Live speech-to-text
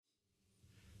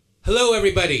Hello,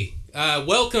 everybody.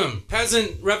 Welcome.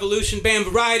 Peasant Revolution Band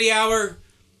Variety Hour.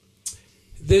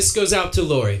 This goes out to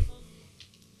Lori.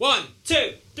 1,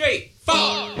 2, 3, 4.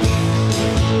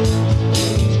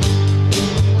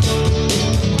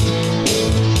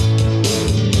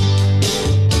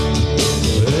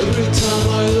 Every time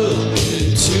I look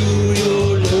into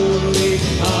your lonely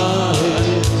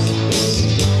eyes,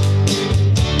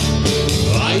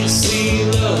 I see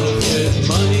love that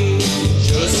money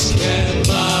just can't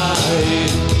buy.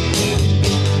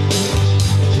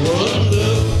 One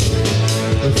look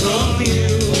from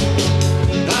you,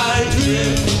 I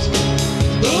drift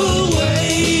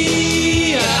away.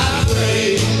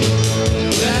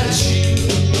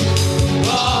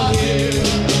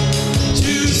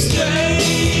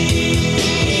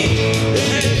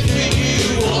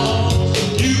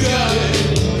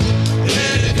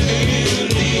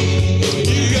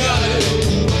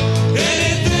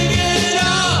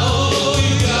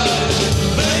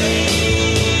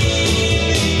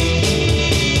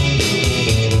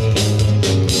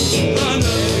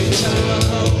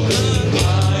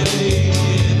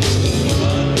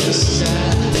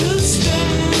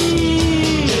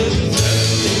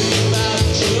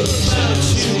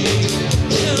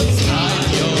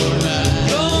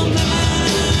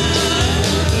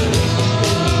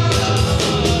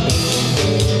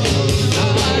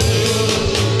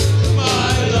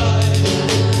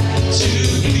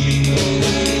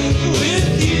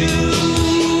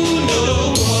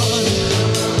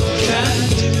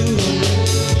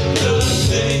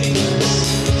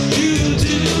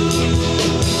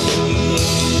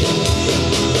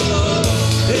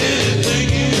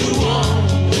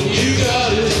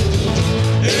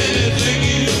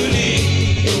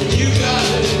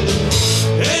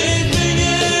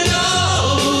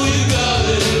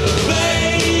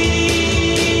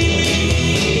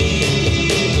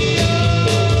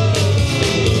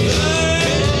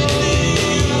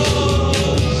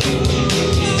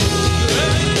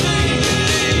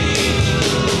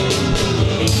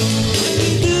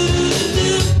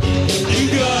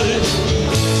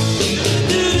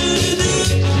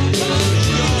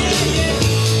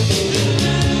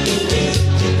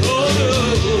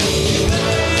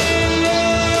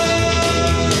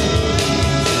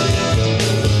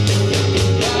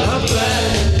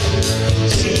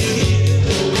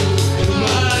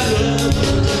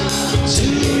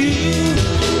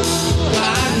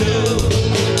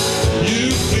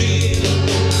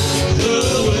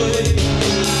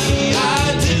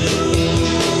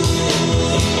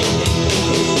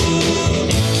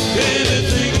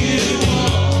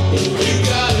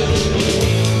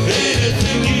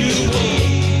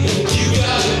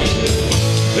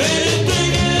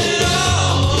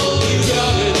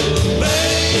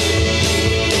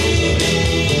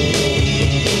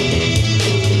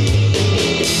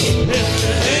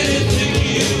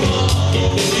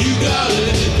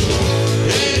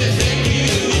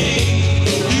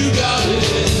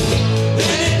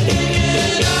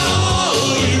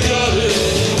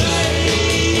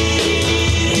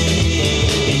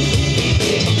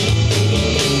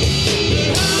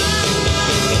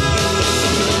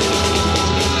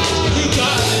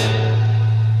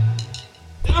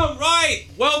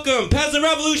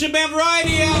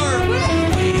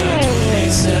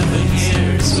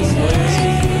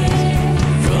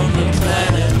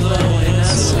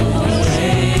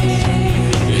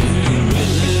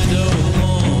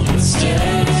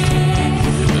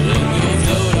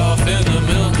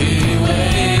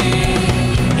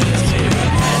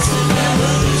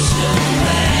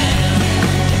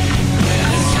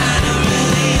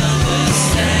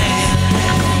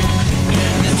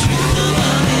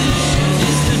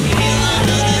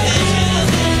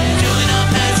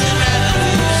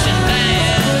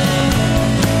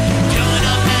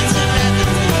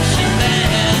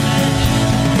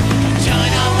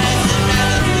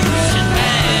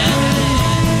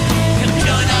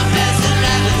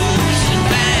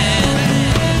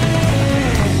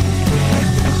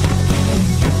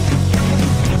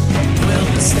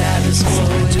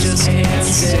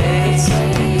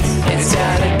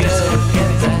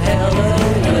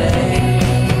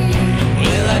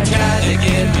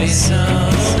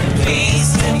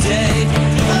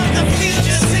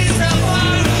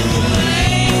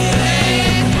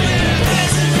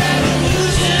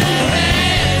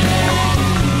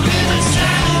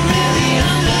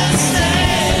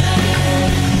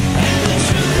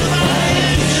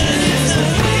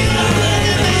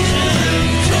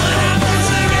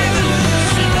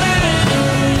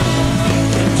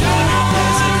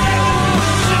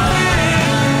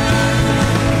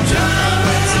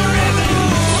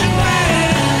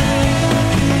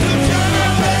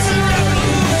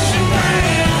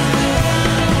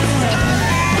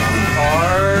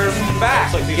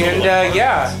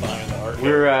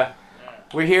 We're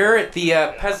here at the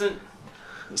Peasant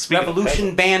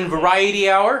Revolution Band Variety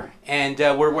Hour, and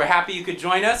we're happy you could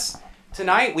join us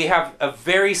tonight. We have a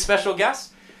very special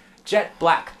guest. Jet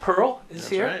Black Pearl is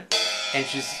here, and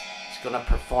she's going to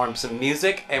perform some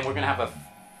music, and we're going to have a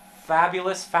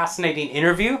fabulous, fascinating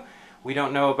interview. We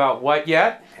don't know about what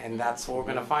yet, and that's what we're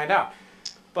going to find out.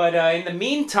 But in the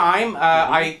meantime,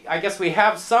 I guess we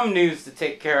have some news to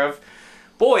take care of.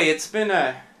 Boy, it's been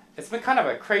kind of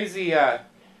a crazy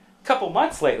couple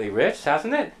months lately, Rich,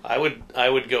 hasn't it? I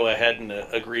would go ahead and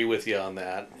agree with you on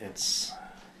that. It's.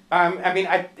 I mean,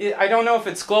 I don't know if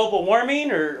it's global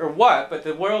warming or what, but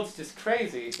the world's just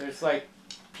crazy. There's like,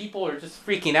 people are just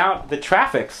freaking out. The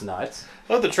traffic's nuts.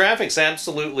 Oh, the traffic's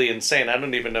absolutely insane. I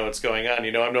don't even know what's going on.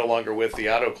 You know, I'm no longer with the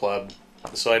Auto Club,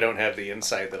 so I don't have the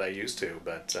insight that I used to.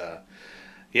 But,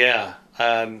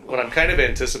 what I'm kind of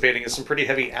anticipating is some pretty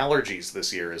heavy allergies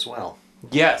this year as well.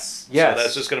 Yes. So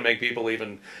that's just going to make people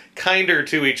even kinder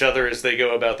to each other as they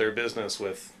go about their business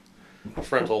with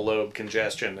frontal lobe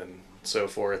congestion and so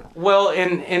forth. Well,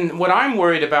 and what I'm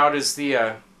worried about is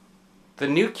the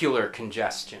nuclear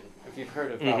congestion. If you've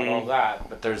heard about all that,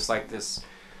 but there's like the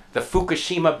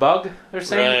Fukushima bug, they're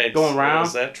saying, going around.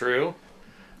 Is that true?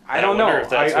 I don't know.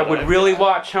 I would really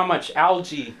watch how much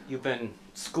algae you've been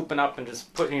scooping up and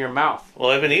just putting in your mouth. Well,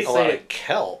 I've been eating a lot of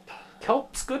kelp.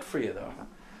 Kelp's good for you, though.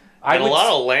 And a lot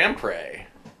of lamprey.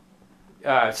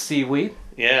 Seaweed.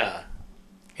 Yeah.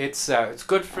 It's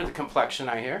good for the complexion,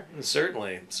 I hear.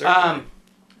 Certainly.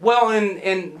 Well,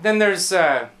 and then there's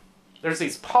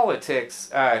these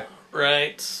politics.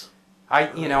 Right. I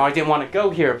didn't want to go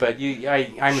here, but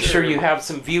I'm sure you have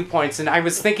some viewpoints, and I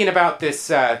was thinking about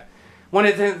this. One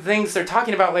of the things they're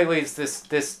talking about lately is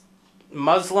this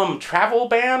Muslim travel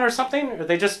ban or something. Are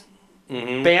they just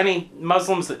banning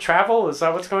Muslims that travel? Is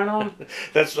that what's going on?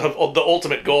 That's the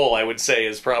ultimate goal, I would say,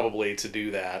 is probably to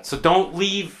do that. So don't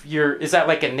leave is that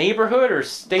like a neighborhood or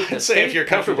state to I'd state? say if you're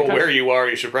comfortable where you are,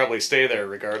 you should probably stay there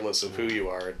regardless of who you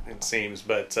are, it seems.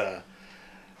 But,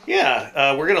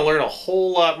 we're going to learn a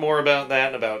whole lot more about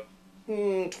that in about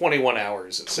 21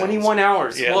 hours, it sounds. 21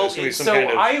 hours. Yeah, well, so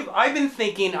I've been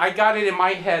thinking, I got it in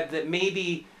my head that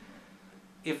maybe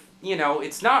if,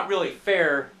 it's not really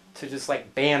fair to just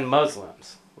like ban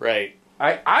Muslims. Right.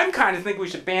 I'm kind of think we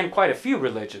should ban quite a few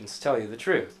religions, to tell you the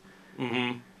truth.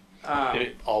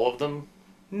 All of them?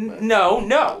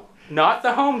 No, not the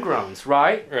homegrowns,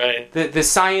 right? Right. The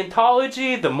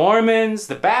Scientology, the Mormons,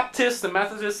 the Baptists, the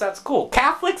Methodists, that's cool.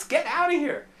 Catholics, get out of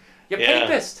here. You're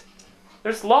papist.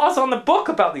 There's laws on the book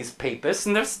about these papists,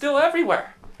 and they're still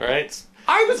everywhere. Right.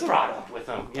 I was brought up with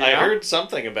them. I heard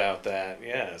something about that,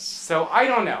 yes. So, I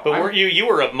don't know. But weren't you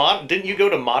were didn't you go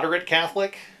to moderate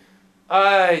Catholic?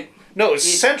 No, it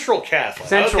was Central Catholic.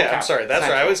 Central Catholic. I'm sorry, that's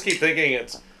right. I always keep thinking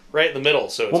it's right in the middle,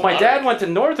 so it's my dad went to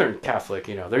Northern Catholic,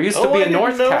 There used to be a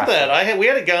North Catholic. I didn't know that. We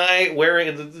had a guy wearing,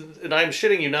 and I'm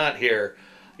shitting you not here,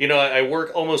 I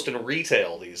work almost in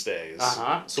retail these days.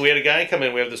 So we had a guy come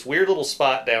in. We have this weird little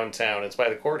spot downtown. It's by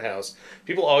the courthouse.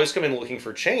 People always come in looking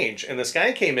for change. And this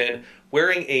guy came in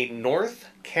wearing a North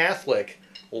Catholic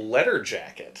letter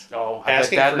jacket.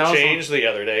 Asking for change the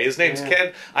other day. His name's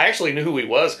Ken. I actually knew who he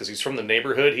was because he's from the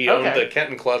neighborhood. He owned the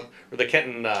Kenton Club, or the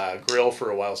Kenton Grill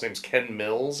for a while. His name's Ken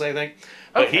Mills, I think.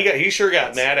 But he sure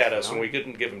got mad at us when we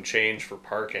couldn't give him change for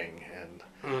parking.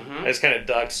 I just kind of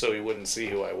ducked so he wouldn't see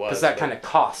who I was. Because that kind of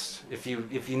costs. If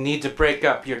you need to break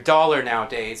up your dollar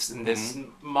nowadays in this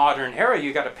modern era,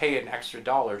 you got to pay an extra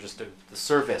dollar just to the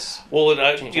service. Well,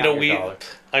 I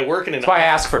work in an. That's why I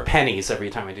ask for pennies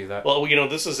every time I do that. Well,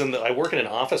 this is I work in an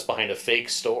office behind a fake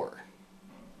store.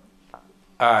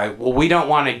 Well, we don't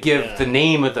want to give the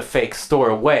name of the fake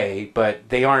store away, but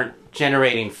they aren't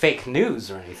generating fake news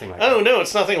or anything like that. Oh, no,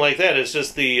 it's nothing like that. It's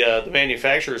just the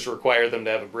manufacturers require them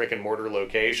to have a brick-and-mortar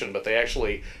location, but they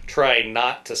actually try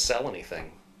not to sell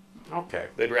anything. Okay.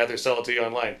 They'd rather sell it to you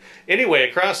online. Anyway,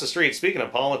 across the street, speaking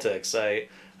of politics, I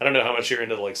don't know how much you're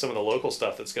into some of the local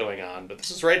stuff that's going on, but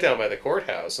this is right down by the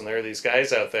courthouse, and there are these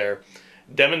guys out there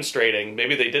demonstrating.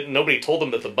 Maybe nobody told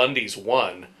them that the Bundys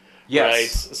won. Yes. Right?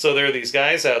 So there are these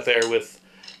guys out there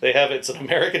it's an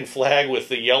American flag with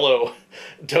the yellow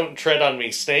 "Don't Tread on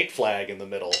Me" snake flag in the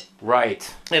middle.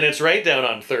 Right. And it's right down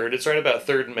on 3rd. It's right about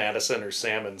 3rd and Madison or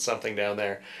Salmon, something down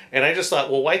there. And I just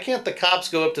thought, well, why can't the cops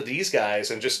go up to these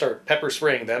guys and just start pepper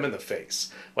spraying them in the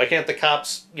face? Why can't the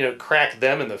cops, crack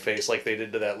them in the face like they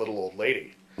did to that little old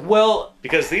lady? Well,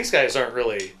 because these guys aren't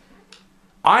really.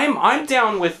 I'm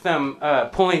down with them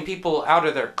pulling people out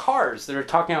of their cars that are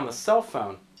talking on the cell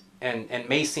phone. And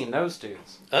macing those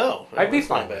dudes. Oh, I'd be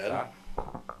fine with that.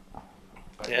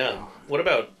 Yeah. What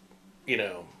about,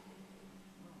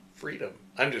 freedom?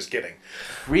 I'm just kidding.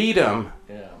 Freedom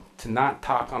Yeah. to not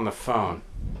talk on the phone.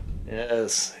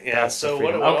 Yes. Yeah. That's the So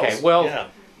freedom. what Okay, else? well, Yeah.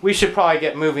 we should probably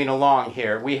get moving along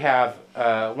here. We have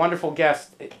a wonderful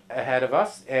guest ahead of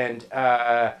us, and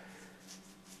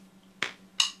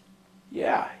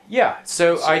yeah.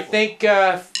 So I think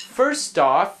first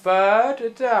off,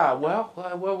 well,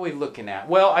 what are we looking at?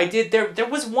 Well, I did. There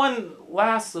was one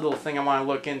last little thing I want to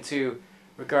look into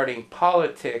regarding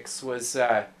politics. Was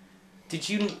do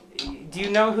you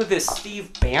know who this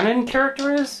Steve Bannon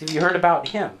character is? Have you heard about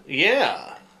him?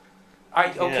 Yeah.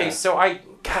 So I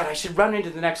should run into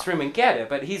the next room and get it,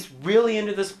 but he's really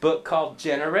into this book called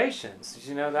Generations. Did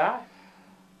you know that?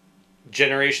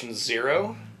 Generation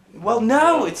Zero? Well,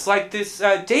 no, it's like this,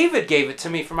 David gave it to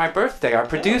me for my birthday, our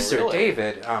producer, really?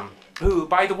 David, who,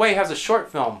 by the way, has a short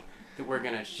film that we're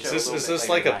going to show Is this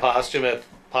like a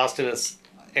posthumous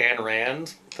Ayn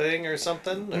Rand thing or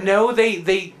something? Or? No,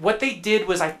 what they did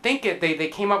was, I think they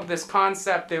came up with this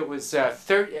concept that was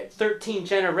 13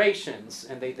 generations,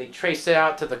 and they traced it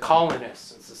out to the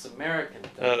colonists. It's this American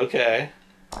thing. Okay.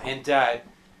 And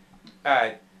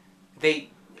they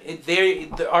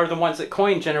are the ones that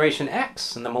coined Generation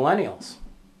X and the millennials.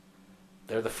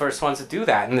 They're the first ones to do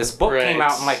that. And this book came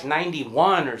out in like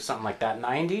 91 or something like that.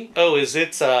 90? Oh, is it?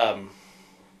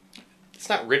 It's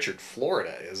not Richard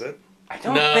Florida, is it? I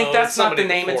don't think that's not the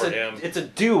name. Him. It's a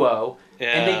duo. Yeah.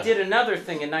 And they did another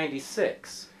thing in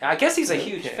 96. I guess he's a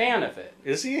huge fan of it.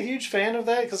 Is he a huge fan of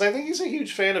that? Because I think he's a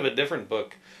huge fan of a different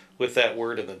book with that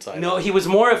word in the title. No, he was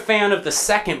more a fan of the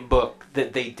second book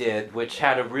that they did, which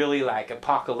had a really like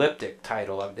apocalyptic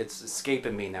title. It's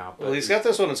escaping me now. But Well, he's got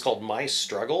this one. It's called My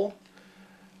Struggle.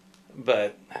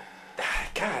 But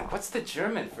God, what's the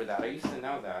German for that? I used to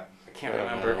know that. I can't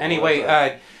remember. know.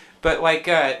 Anyway, but like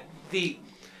well,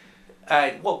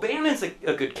 Bannon's a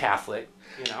good Catholic,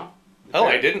 you know. oh,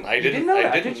 I didn't know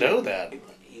you? that.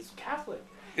 He's Catholic.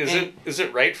 Is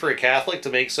it right for a Catholic to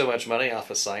make so much money off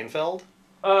of Seinfeld?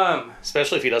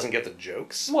 Especially if he doesn't get the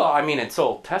jokes. Well, I mean, it's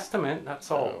Old Testament.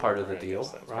 That's all Oh, part of the right, I deal,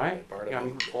 guess that's right? part of I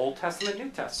mean, Old Testament, New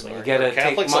Testament. You Are get to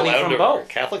take money from both. Are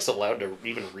Catholics allowed to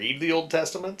even read the Old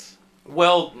Testament?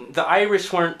 Well, the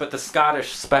Irish weren't, but the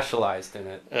Scottish specialized in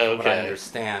it, from what I Okay.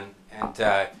 understand. And,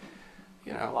 a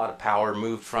lot of power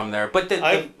moved from there. But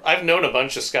I've known a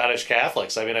bunch of Scottish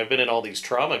Catholics. I mean, I've been in all these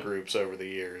trauma groups over the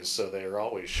years, so they're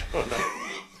always showing up.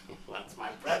 That's my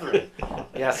brethren.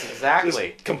 Yes,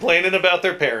 exactly. Just complaining about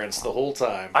their parents the whole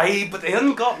time. But they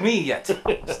haven't got me yet.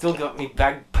 Still got me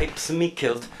bagpipes and me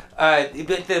killed. But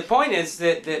the point is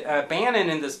that Bannon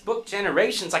in this book,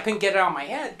 Generations, I couldn't get it out of my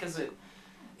head because the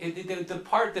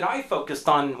part that I focused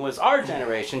on was our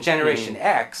generation, Generation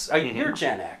X. You're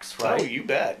Gen X, right? Oh, you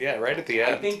bet. Yeah, right at the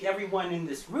end. I think everyone in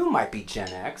this room might be Gen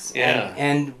X. Yeah.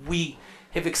 And we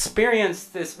have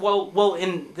experienced this. Well,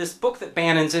 in this book that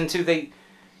Bannon's into, they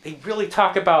really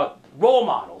talk about role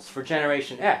models for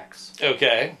Generation X.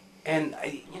 Okay. And,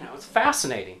 it's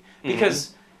fascinating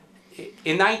because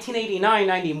in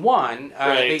 1989-91,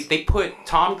 Right. they put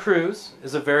Tom Cruise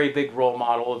as a very big role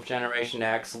model of Generation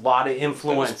X, a lot of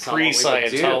influence on what we would do.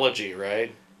 Pre-Scientology,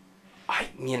 right?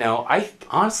 I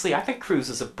honestly, I think Cruise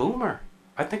is a boomer.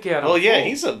 I think he had Well, yeah,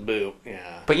 he's a boo.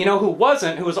 Yeah. But you know who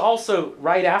wasn't, who was also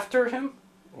right after him?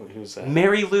 Who's that?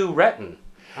 Mary Lou Retton.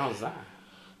 How's that?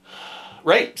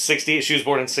 Right, 68. She was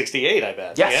born in 68, I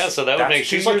bet. Yes, Yeah, so that would that's make 2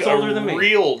 she's like years older than me. a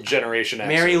real Generation Xer.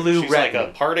 Mary Lou She's like a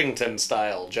Retton.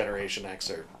 Partington-style Generation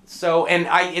Xer. So, and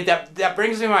that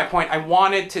brings me to my point. I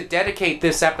wanted to dedicate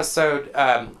this episode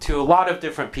to a lot of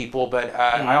different people, but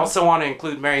I also want to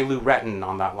include Mary Lou Retton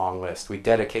on that long list. We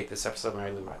dedicate this episode to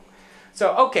Mary Lou Retton.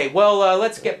 So, okay, well,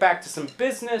 let's get back to some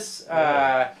business.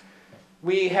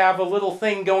 We have a little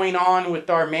thing going on with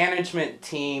our management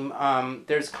team.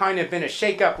 There's kind of been a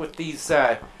shakeup with these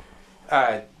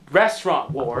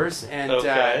restaurant wars, and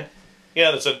Okay.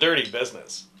 Yeah, that's a dirty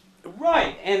business.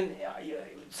 right, and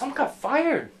some got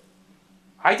fired.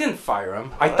 I didn't fire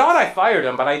him. I thought I fired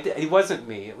him, but it wasn't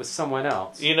me. It was someone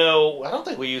else. You know, I don't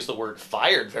think we use the word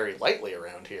fired very lightly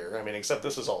around here. I mean, except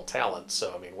this is all talent,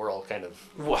 so I mean, we're all kind of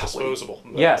disposable.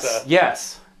 But,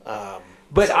 Yes.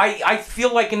 But so- I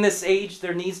feel like in this age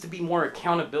there needs to be more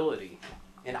accountability.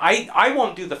 And I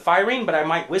won't do the firing, but I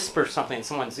might whisper something in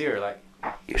someone's ear like,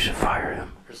 you should fire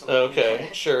him. Or something. Okay,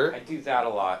 sure. I do that a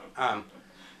lot.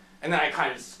 And then I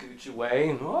kind of scooch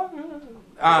away.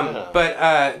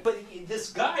 But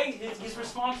this guy, he's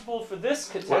responsible for this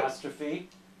catastrophe.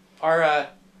 Our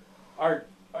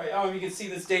you can see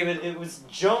this, David. It was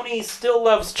Joni Still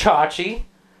Loves Chachi,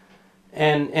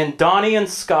 and Donnie and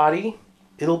Scotty.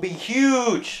 It'll be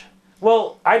huge.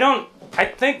 Well, I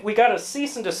think we got a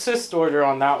cease and desist order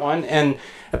on that one, and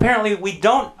apparently we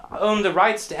don't own the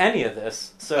rights to any of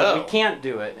this, so we can't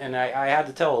do it, and I had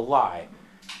to tell a lie.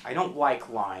 I don't like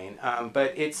lying,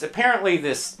 but it's apparently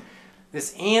this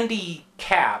Andy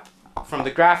Cap from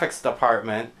the graphics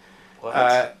department.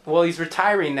 Well, he's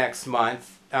retiring next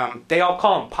month. They all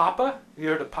call him Papa. You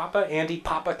heard of Papa? Andy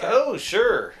Papa Cap? Oh,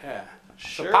 sure. Yeah.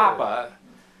 Sure. So Papa.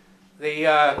 They,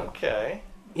 Okay.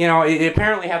 you know, it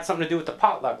apparently had something to do with the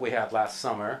potluck we had last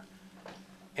summer.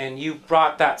 And you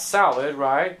brought that salad,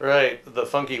 right? Right. The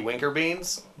funky winker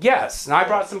beans? Yes. And I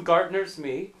brought some gardener's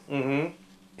meat. Mm-hmm.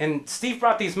 And Steve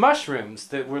brought these mushrooms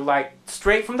that were like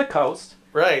straight from the coast.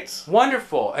 Right.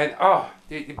 Wonderful. And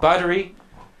buttery.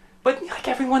 But like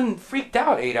everyone freaked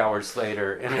out 8 hours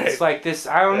later. And it's like this,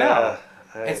 I don't know.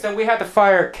 And so we had to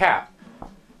fire Cap.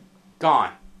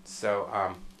 Gone.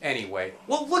 So, anyway.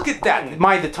 Well, look at that.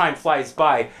 The time flies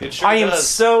by. It sure I am does.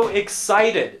 so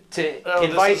excited to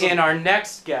invite in our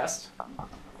next guest.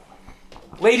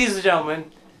 Ladies and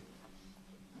gentlemen,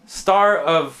 star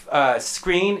of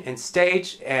screen and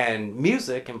stage and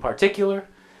music in particular,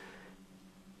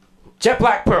 Jet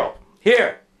Black Pearl,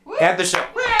 here at the show.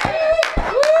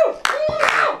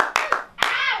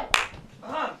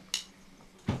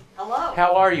 Hello.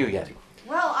 How are you, Yeti?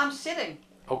 Well, I'm sitting.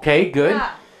 Okay, good.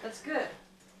 Yeah, that's good.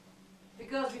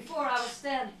 Because before I was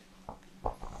standing.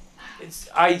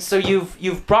 So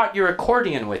you've brought your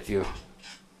accordion with you.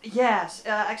 Yes,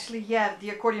 actually, yeah, the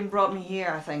accordion brought me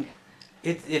here, I think.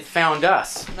 It found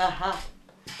us. Uh-huh.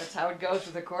 That's how it goes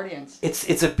with accordions.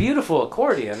 It's a beautiful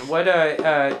accordion. What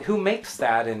who makes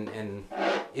that, and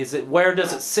is it, where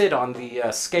does it sit on the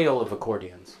scale of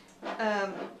accordions?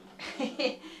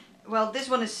 Well, this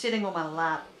one is sitting on my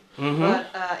lap, but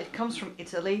it comes from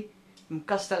Italy, from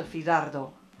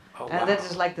Castelfidardo, and that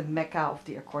is like the mecca of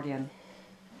the accordion.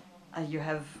 You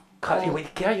have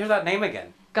Wait, can I hear that name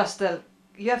again?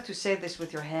 You have to say this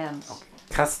with your hands. Okay.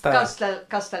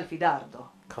 Castelfidardo.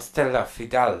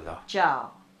 Castellafidaldo.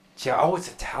 Ciao. Oh, it's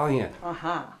Italian.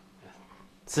 Uh-huh.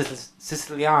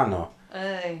 Siciliano.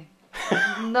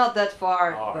 Not that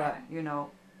far, All but right. you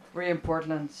know, we're in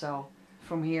Portland, so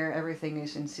from here everything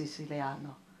is in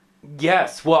Siciliano.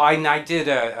 Yes. Well, I did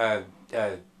a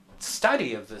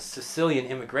study of the Sicilian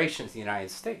immigration to the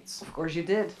United States. Of course you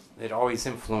did. It always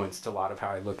influenced a lot of how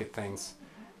I look at things.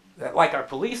 Like our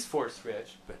police force,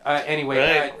 Rich. But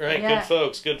anyway. Right. Yeah.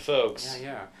 Good folks.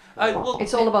 Yeah. Well,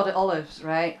 It's all about the olives,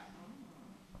 right?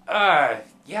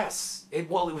 Yes. It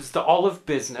was the olive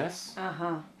business.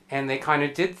 Uh-huh. And they kind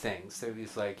of did things. It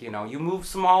was like, you move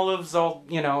some olives, I'll,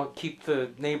 keep the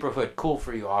neighborhood cool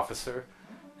for you, officer.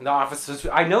 And the officers,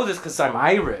 I know this because I'm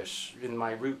Irish in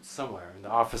my roots somewhere. And the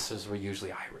officers were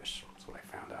usually Irish. That's what I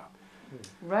found out.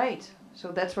 Right.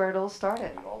 So that's where it all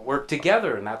started. We all worked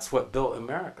together, and that's what built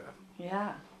America.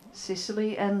 Yeah.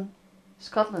 Sicily and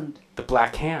Scotland. The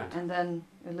Black Hand. And then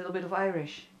a little bit of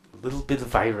Irish. A little bit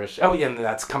of Irish. Oh, yeah, and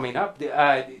that's coming up.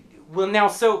 Well, now,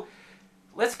 so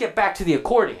let's get back to the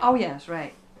accordion. Oh, yes,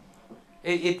 right.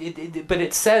 But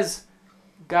it says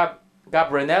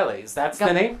Gabrinelli. Is that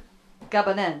the name?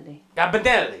 Gabanelli.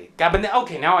 Gabinelli.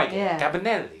 Okay, now I get Yeah.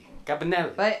 it.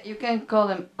 Gabinelli. But you can call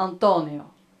him Antonio.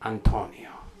 Antonio.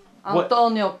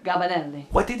 Antonio Gabanelli.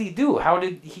 What did he do? How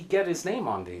did he get his name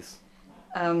on these?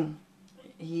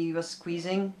 He was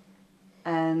squeezing,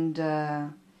 and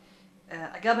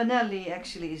Gabanelli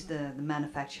actually is the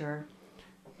manufacturer.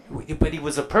 But he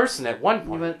was a person at one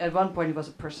point. At one point, he was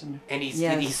a person. And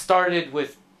Yes. he started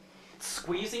with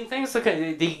squeezing things?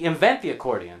 Did he invent the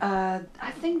accordion?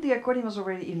 I think the accordion was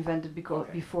already invented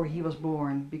before he was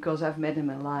born, because I've met him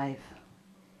alive.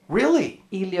 Really?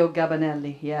 Elio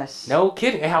Gabanelli, yes. No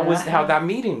kidding. How'd that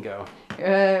meeting go?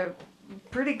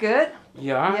 Pretty good.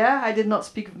 Yeah? Yeah, I did not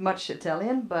speak much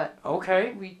Italian, but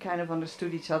Okay. we kind of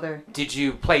understood each other. Did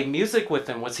you play music with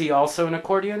him? Was he also an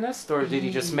accordionist, or did he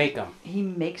just make them? He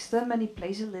makes them and he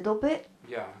plays a little bit.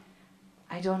 Yeah.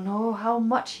 I don't know how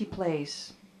much he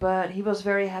plays, but he was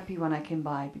very happy when I came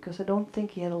by, because I don't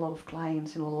think he had a lot of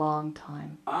clients in a long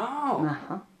time. Oh.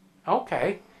 Uh-huh.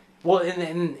 Okay. Well,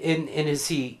 and is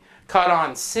he caught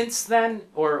on since then,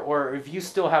 or if you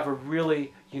still have a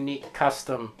really unique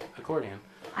custom accordion?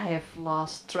 I have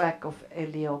lost track of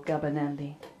Elio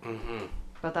Gabanelli, Mm-hmm.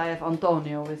 but I have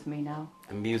Antonio with me now.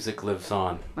 The music lives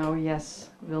on. Oh yes,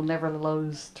 we'll never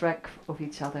lose track of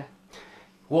each other.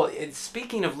 Well,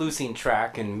 speaking of losing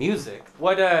track in music,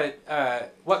 what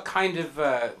kind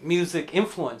of music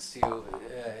influenced you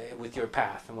with your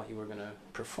path and what you were going to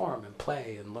perform and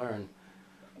play and learn?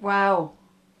 Wow.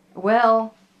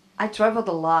 Well, I traveled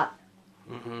a lot.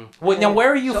 Mm-hmm. Well, now,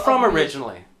 where are you So from obvious-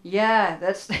 originally? Yeah,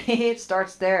 that's it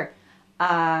starts there.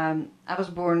 I was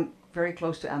born very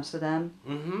close to Amsterdam,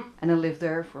 and I lived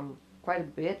there for quite a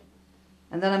bit.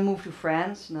 And then I moved to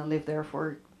France, and I lived there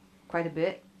for quite a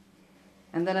bit.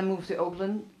 And then I moved to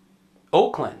Oakland.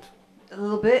 Oakland? A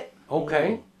little bit.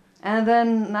 Okay. And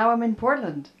then now I'm in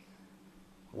Portland.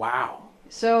 Wow.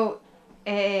 So...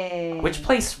 which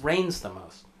place rains the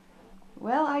most?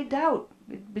 Well, I doubt.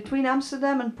 Between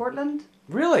Amsterdam and Portland...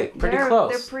 Really? Pretty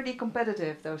close. They're pretty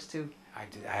competitive, those two. I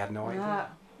had no idea.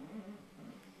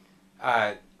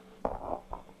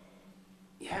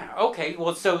 Yeah. Okay.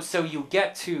 Well, so you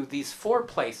get to these 4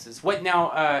 places. What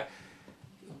now?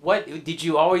 What did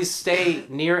you always stay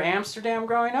near Amsterdam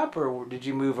growing up, or did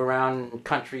you move around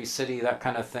country, city, that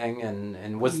kind of thing?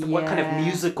 And what kind of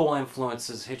musical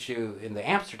influences hit you in the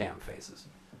Amsterdam phases?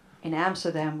 In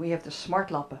Amsterdam, we have the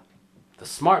Smartlappen. The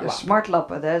Smartlappen. The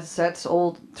Smartlappen. That's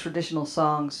old traditional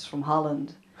songs from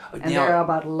Holland, and they're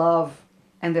about love.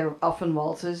 And they're often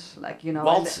waltzes, like, you know.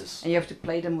 Waltzes. And you have to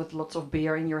play them with lots of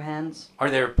beer in your hands. Are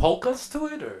there polkas to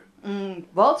it, or?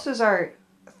 Waltzes are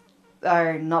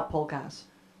not polkas.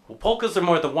 Well, polkas are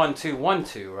more the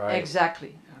 1-2-1-2, right?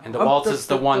 Exactly. And the waltz is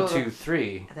the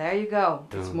 1-2-3. There you go.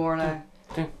 It's more like,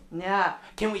 yeah.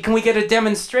 Can we get a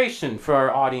demonstration for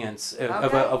our audience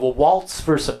of a waltz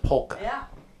versus a polka? Yeah.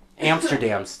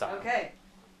 Amsterdam style. Okay.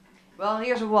 Well,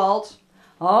 here's a waltz.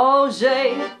 O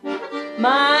zee,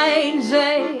 mijn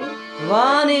zee,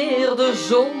 wanneer de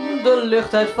zon de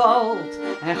lucht uitvalt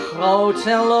en groot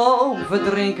en loom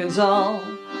verdrinken zal,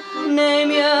 neem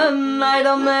je mij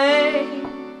dan mee.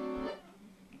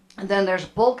 And then there's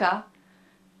polka.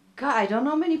 God, I don't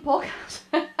know many polkas.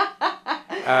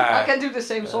 I can do the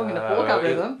same song in the polka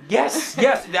rhythm. Yes,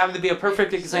 that would be a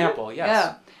perfect example. Yes.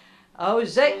 Yeah. O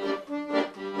zee,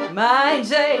 mijn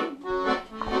zee.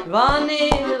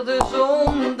 Wanneer de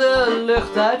zon de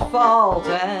lucht uitvalt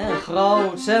en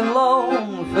groot en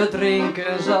loom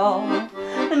verdrinken zal,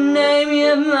 neem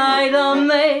je mij dan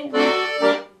mee.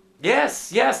 Yes.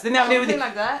 Something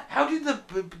like that. How did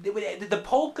the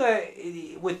polka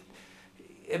with?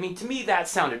 I mean, to me that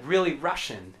sounded really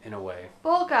Russian in a way.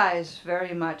 Polka is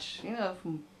very much,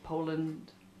 from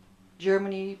Poland,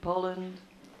 Germany, Poland,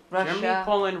 Russia. Germany,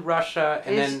 Poland, Russia,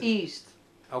 and then east.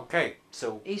 Okay,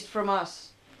 so east from us.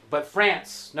 But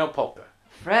France, no polka.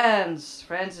 France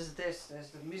is this. There's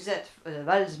the musette,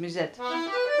 Vals musette.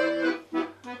 Oh,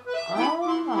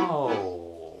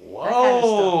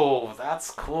 whoa, kind of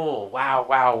that's cool.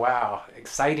 Wow,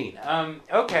 exciting.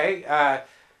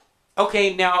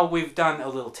 Okay, now we've done a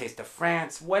little taste of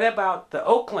France. What about the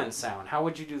Oakland sound? How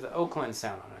would you do the Oakland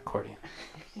sound on an accordion?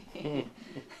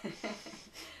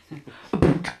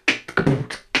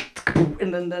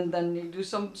 And then you do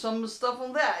some stuff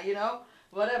on that,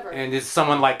 whatever. And is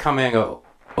someone like coming and go,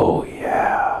 oh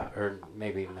yeah, or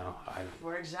maybe no?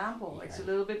 For example, it's a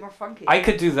little bit more funky. I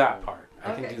could do that part.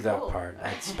 I Okay, can do that cool. part.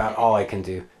 That's about all I can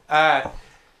do.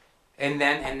 And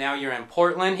now you're in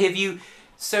Portland.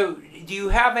 So do you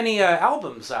have any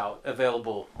albums out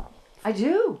available? I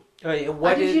do.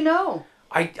 What How did you know?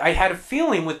 I had a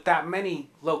feeling with that many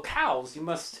locales, you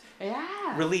must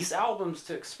Yeah. release albums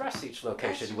to express each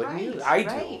location, That's wouldn't you? right, I do,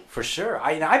 right. for sure.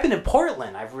 I've been in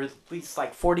Portland. I've released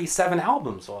like 47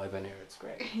 albums while I've been here. It's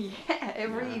great. Yeah,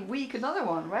 every week another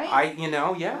one, right?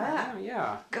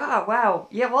 Yeah. God, wow.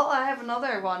 Yeah, well, I have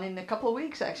another one in a couple of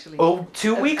weeks, actually. Oh,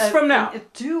 2 weeks from now?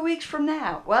 2 weeks from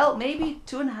now. Well, maybe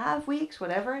 2.5 weeks,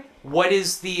 whatever. What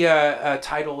is the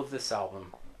title of this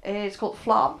album? It's called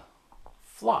Flop.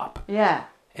 Flop. Yeah.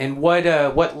 And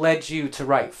what led you to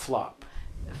write Flop?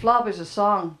 Flop is a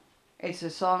song. It's a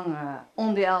song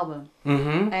on the album.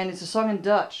 Mm-hmm. And it's a song in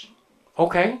Dutch.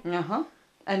 Okay. Uh-huh.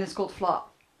 And it's called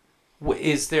Flop.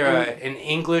 Is there an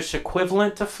English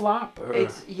equivalent to Flop? Or?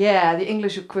 The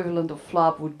English equivalent of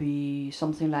Flop would be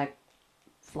something like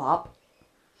Flop.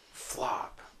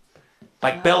 Flop.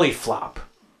 Like belly flop.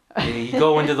 You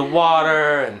go into the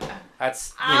water and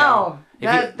that's,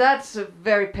 that's a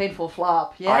very painful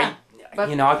flop. Yeah. I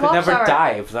could never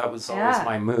dive. That was always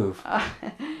my move.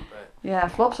 Yeah,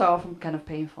 flops are often kind of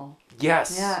painful.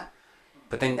 Yes. Yeah.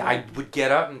 But then I would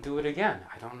get up and do it again.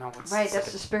 I don't know what's right.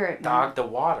 That's the spirit. Dog the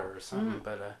water or something.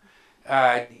 But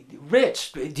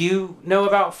Rich, do you know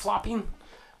about flopping?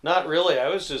 Not really. I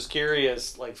was just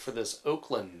curious, like for this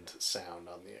Oakland sound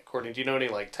on the accordion. Do you know any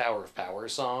like Tower of Power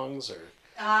songs or?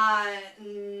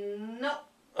 No.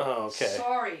 Oh, okay.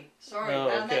 Sorry. Oh,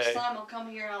 okay. Next time I'll come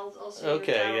here, I'll see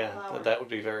Okay, the Tower of Power. that would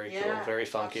be very cool, very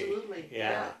funky. Absolutely.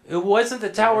 Yeah. It wasn't the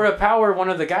Tower of Power. One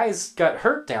of the guys got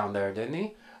hurt down there, didn't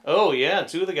he? Oh yeah,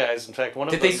 2 of the guys. In fact, one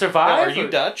of them. Did they survive? Now, are you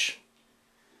Dutch?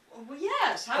 Well,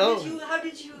 yes. How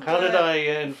did you? How did I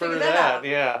infer that out?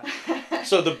 Yeah.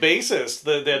 So the bassist,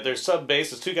 their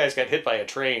sub-bassist, two guys got hit by a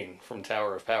train from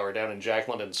Tower of Power down in Jack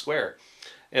London Square.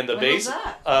 And the When was bass,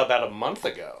 that? about a month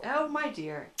ago. Oh, my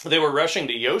dear. They were rushing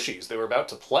to Yoshi's. They were about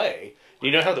to play. You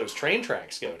know how those train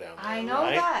tracks go down there, I know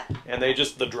right? that. And they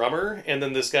just, the drummer, and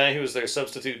then this guy who was their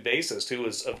substitute bassist, who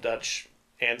was of Dutch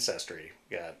ancestry,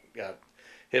 got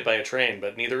hit by a train,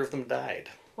 but neither of them died.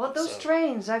 Well, those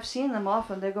trains, I've seen them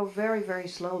often. They go very, very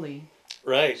slowly.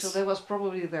 Right. So that was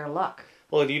probably their luck.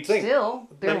 Well, and you'd think Still,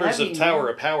 they're members heavy, of Tower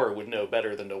man. of Power would know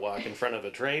better than to walk in front of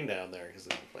a train down there, because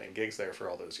they've been playing gigs there for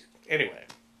all those years. Anyway.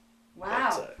 Wow.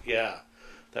 But, yeah,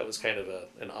 that was kind of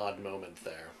an odd moment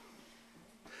there.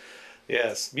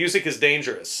 Yes, music is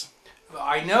dangerous.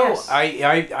 I know. Yes.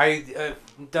 I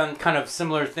done kind of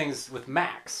similar things with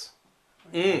Max.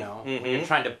 You know, when you're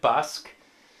trying to busk,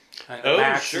 and Oh,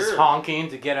 Max sure. is honking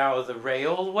to get out of the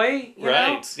railway. You Right,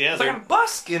 know? yeah, It's like they're- I'm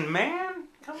busking, man.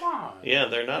 Come on. Yeah,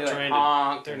 they're not They, like, trying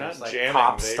honk, to. They're and not it's like jamming.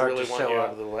 cops They start really to want show you up.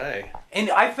 out of the way. And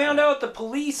I found out the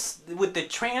police with the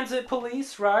transit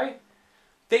police, right?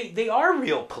 They are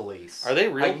real police. Are they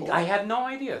real police? I had no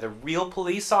idea. They're real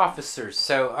police officers.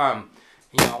 So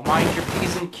you know, mind your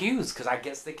P's and Q's, because I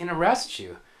guess they can arrest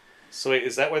you. So wait,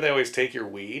 is that why they always take your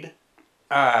weed?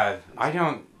 I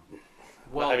don't.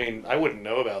 Well, I mean, I wouldn't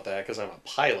know about that because I'm a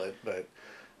pilot, but...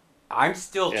 I'm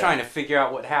still Yeah. trying to figure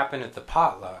out what happened at the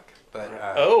potluck. But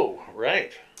oh,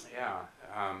 right. yeah.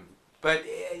 But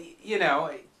you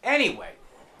know, anyway,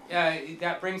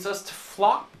 that brings us to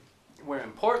Flop. We're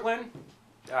in Portland,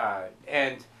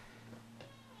 and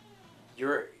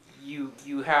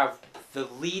you have the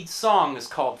lead song is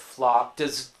called Flop.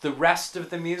 Does the rest of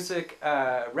the music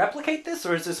replicate this,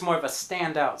 or is this more of a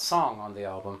standout song on the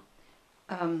album?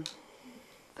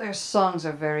 Their songs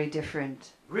are very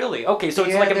different. Really? Okay, so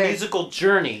it's Yeah, like a they're- musical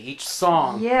journey, each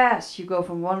song. Yes, you go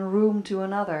from one room to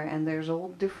another, and there's all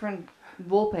different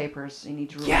wallpapers in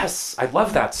each room. Yes, I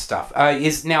love that stuff.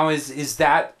 Is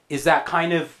that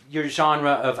kind of your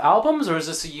genre of albums, or is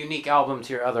this a unique album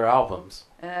to your other albums?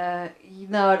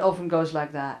 No, it often goes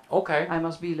like that. Okay. I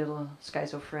must be a little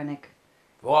schizophrenic.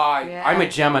 Well, Yeah. I'm a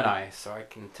Gemini, so I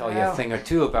can tell you a Oh. thing or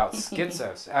two about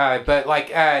schizos. But like,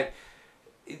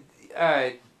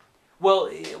 well,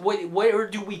 where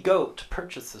do we go to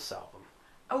purchase this album?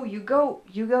 Oh, you go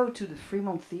to the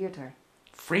Fremont Theater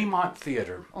Fremont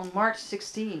Theater, on March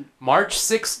 16. March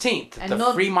 16th at And the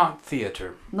not- Fremont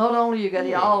Theater. Not only you get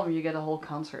the album, you get a whole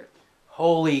concert.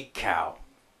 Holy cow!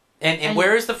 And And-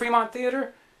 where is the Fremont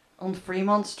Theater? On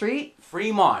Fremont Street?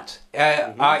 Fremont.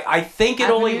 I think it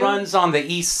only Avenue? runs on the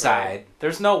east side. Right.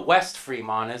 There's no West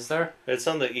Fremont, is there? It's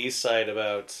on the east side,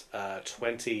 about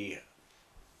 24th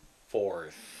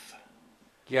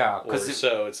Yeah, or because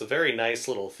so. It's a very nice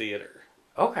little theater.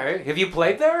 okay. Have you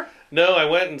played there? No, I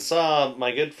went and saw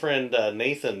my good friend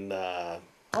Nathan Oh,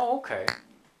 okay.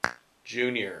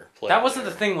 Jr. play That wasn't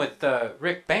there. the thing with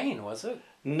Rick Bain, was it?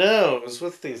 No, it was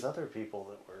with these other people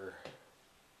that were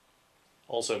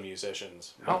also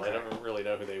musicians. But Okay. I don't really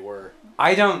know who they were.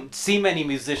 I don't see many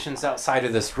musicians outside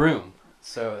of this room,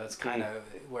 so that's kind of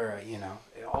where you know.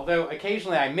 Although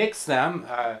occasionally I mix them.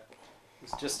 It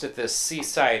was just at this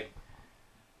Seaside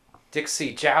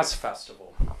Dixie Jazz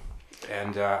Festival,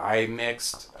 and I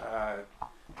mixed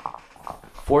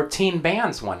 14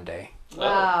 bands one day.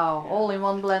 Wow, all in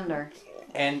one blender.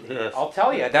 And I'll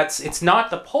tell you, it's not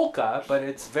the polka, but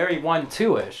it's very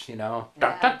 1-2-ish, you know.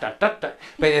 Dun, dun, dun, dun, dun.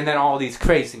 But and then all these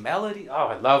crazy melodies. Oh,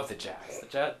 I love the jazz.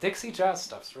 The Dixie jazz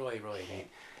stuff's really, really neat.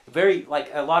 Very like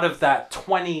a lot of that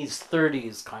 20s,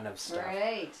 30s kind of stuff.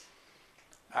 Great.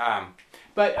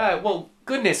 But well,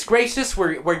 goodness gracious,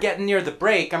 we're getting near the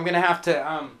break. I'm gonna have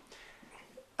to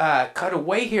cut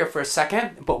away here for a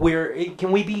second. But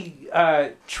can we be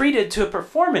treated to a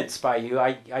performance by you?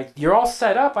 You're all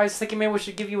set up. I was thinking maybe we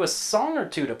should give you a song or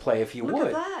two to play if you Look would.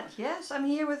 at that. Yes, I'm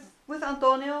here with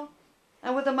Antonio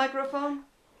and with the microphone.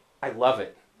 I love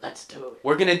it. Let's do it.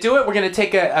 We're gonna do it. We're gonna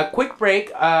take a quick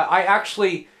break. I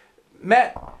actually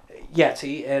met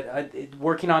Yeti at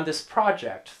working on this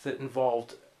project that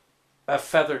involved a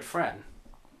feathered friend.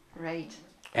 Great.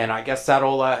 And I guess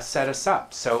that'll set us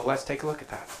up. So let's take a look at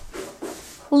that.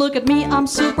 Look at me, I'm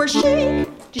super chic.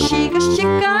 Chica,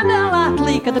 chica, de la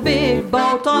clique. The big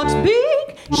Botox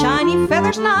beak. Shiny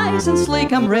feathers, nice and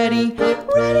sleek. I'm ready,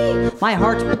 ready. My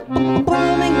heart's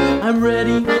booming. I'm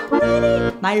ready,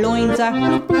 ready. My loins are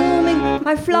booming.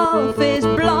 My fluff is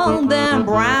blonde and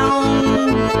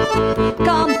brown.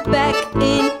 Come back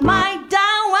in my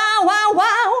down, wow, wow,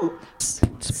 wow.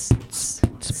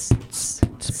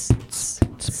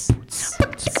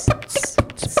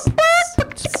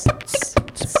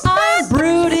 I'm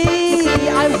broody,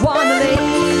 I wanna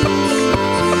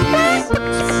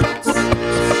leave.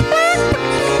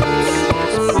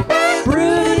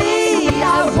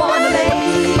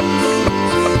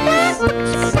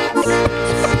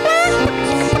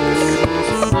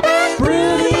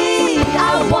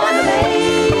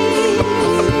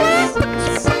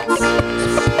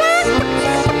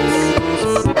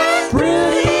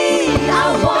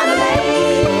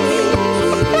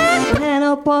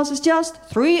 just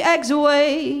 3 eggs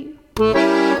away.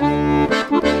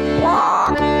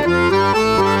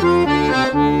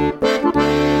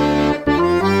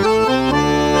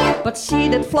 But see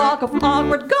that flock of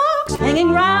awkward gawks hanging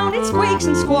round, it squeaks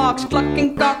and squawks,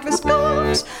 clucking cockless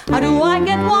cocks. How do I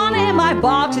get one in my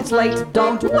box? It's late,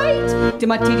 don't wait till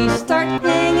my titties start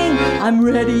hanging. I'm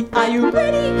ready, are you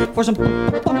ready for some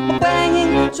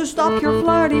banging? So stop your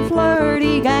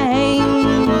flirty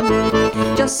game.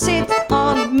 Just sit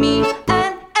on me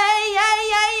and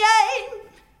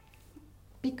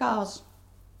because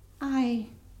I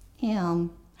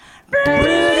am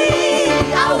Broody,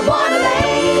 I wanna lay.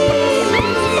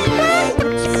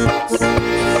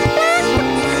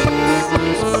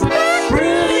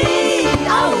 Broody, I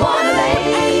wanna lay.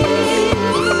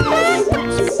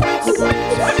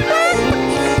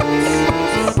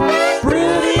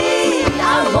 Broody, I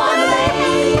wanna lay.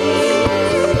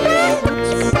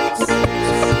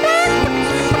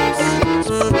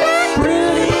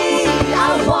 Broody, I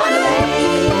wanna lay.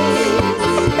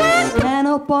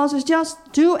 Menopause is just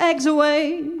 2 eggs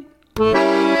away.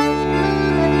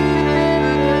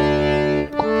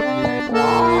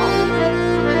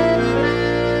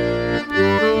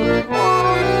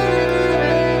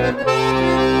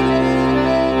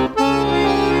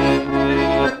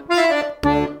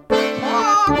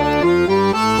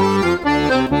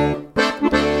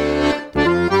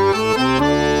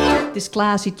 This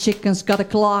classy chicken's got a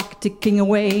clock ticking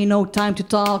away, no time to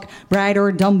talk. Bright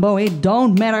or Dumbo, it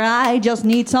don't matter, I just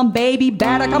need some baby.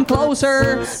 Better come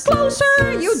closer,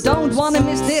 closer, you don't wanna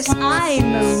miss this.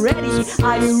 I'm ready,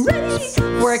 are you ready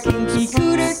for a kinky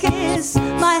cooter kiss?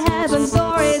 My heaven's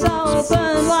door is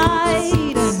open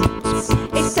wide.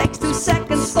 It takes 2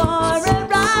 seconds for a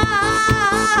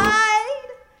ride.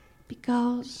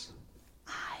 Because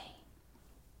I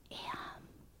am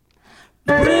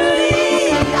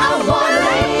Broody, I wanna lay.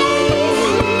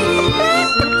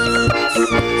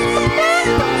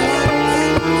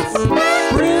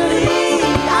 Broody,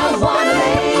 I wanna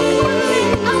lay.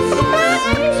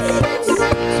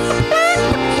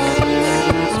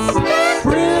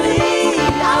 Broody,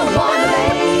 I wanna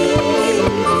lay.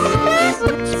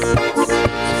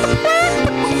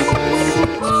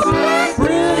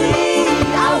 Broody,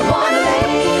 I wanna lay.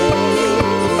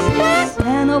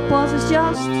 Menopause is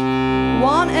just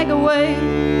 1 egg away.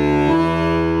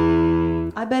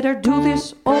 I better do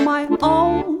this on my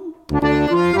own.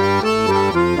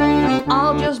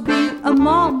 I'll just be a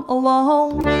mom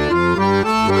alone.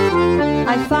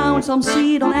 I found some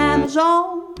seed on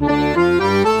Amazon.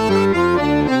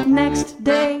 Next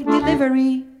day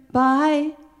delivery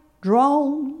by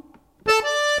drone.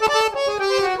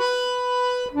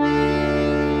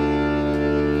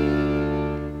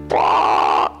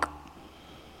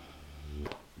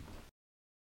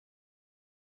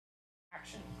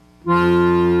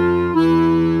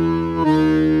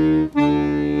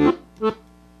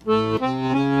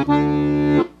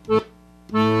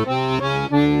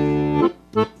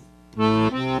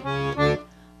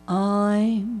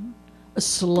 I'm a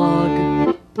slug,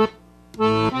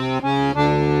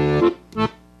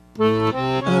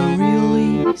 a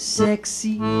really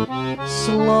sexy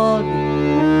slug.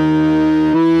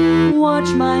 Watch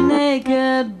my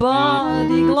naked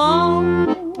body glow,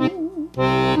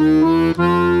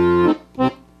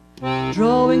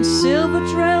 drawing silver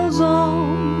trails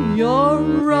on your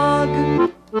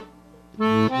rug.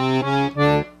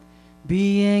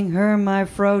 Being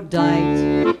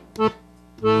hermaphrodite,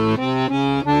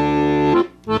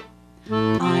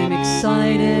 I'm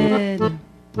excited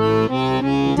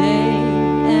day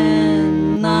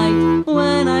and night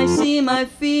when I see my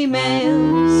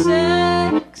female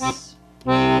sex.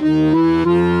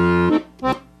 The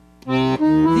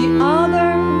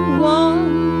other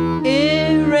one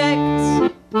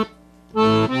erect.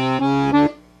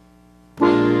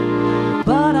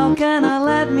 But how can I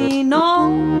let me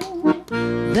know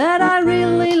that I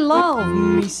really love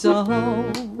me so?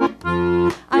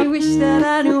 I wish that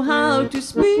I knew how to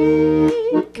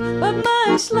speak, but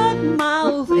my slut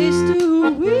mouth is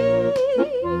too weak.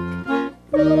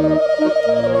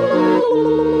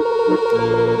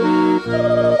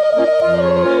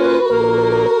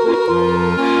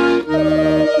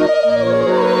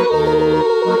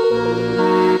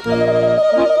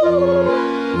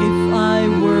 If I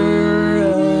were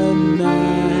a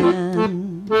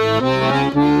man,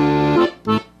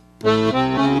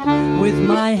 with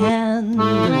my hand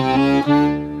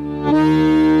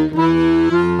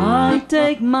I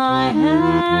take my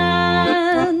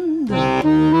hand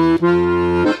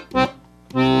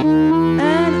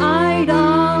and I'd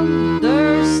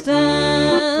understand.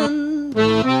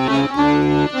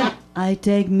 I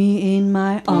take me in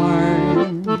my arms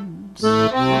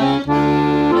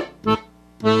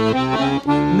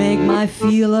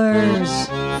feelers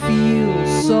feel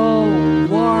so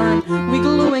warm. We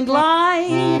glue and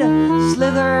glide,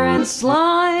 slither and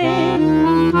slide,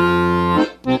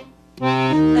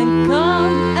 and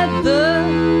come at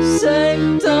the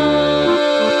same time.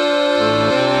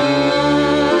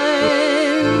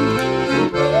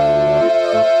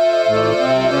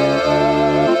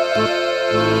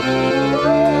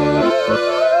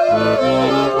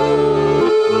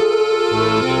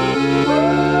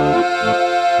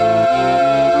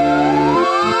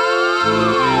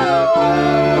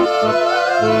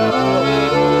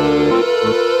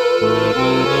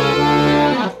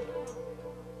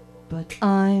 But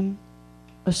I'm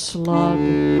a slug.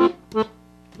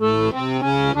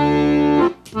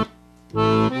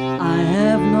 I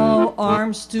have no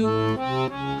arms to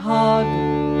hug,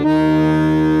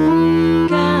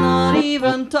 cannot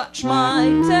even touch my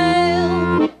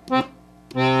tail.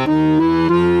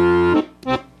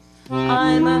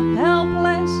 I'm a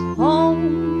helpless,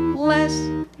 homeless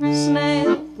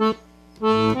snail.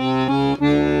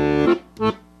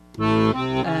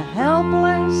 A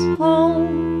helpless,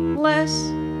 homeless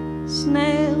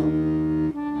snail.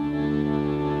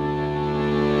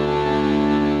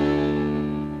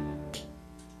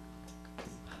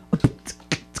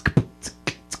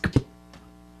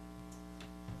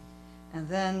 And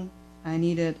then I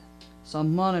needed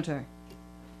some monitor.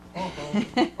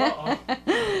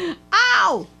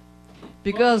 Ow!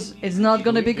 Because it's not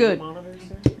gonna be good.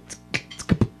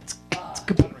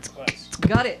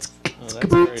 Got it. Oh, that's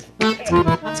great.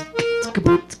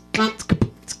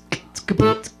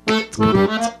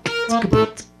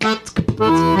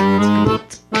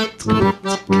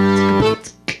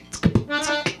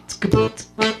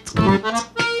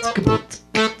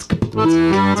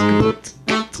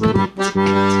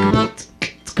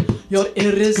 You're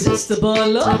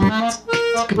irresistible.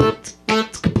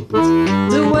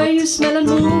 The way you smell and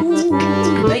move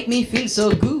make me feel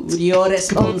so good. You're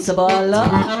responsible.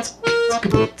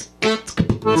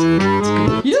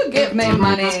 You give me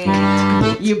money,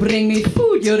 you bring me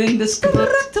food. You're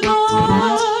indestructible.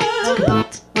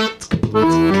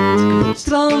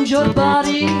 Strong your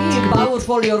body,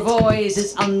 powerful your voice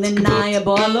is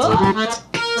undeniable.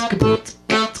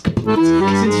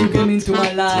 Since you came into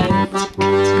my life,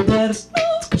 there's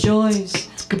no choice.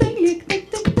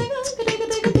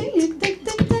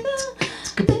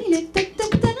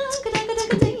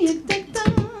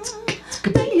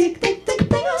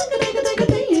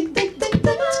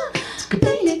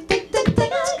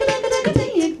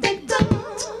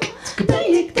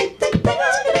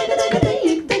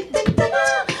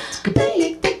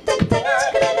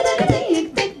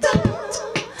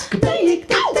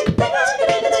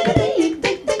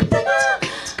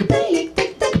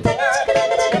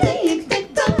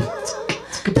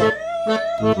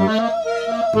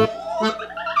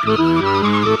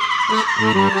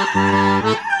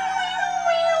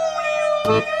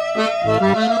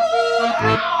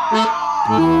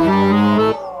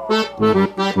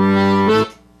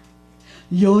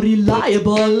 You're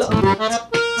reliable.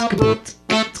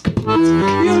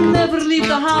 You never leave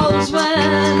the house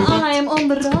when I am on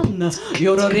the run.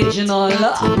 You're original.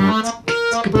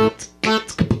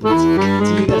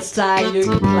 You got style, you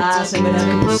got class, and we're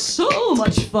having so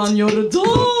much fun. You're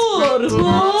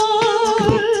adorable.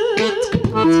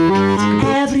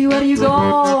 Everywhere you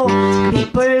go,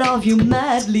 people love you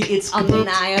madly. It's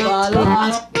undeniable.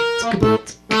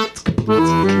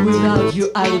 Without you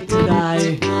I would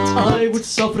cry, I would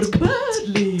suffer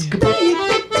badly.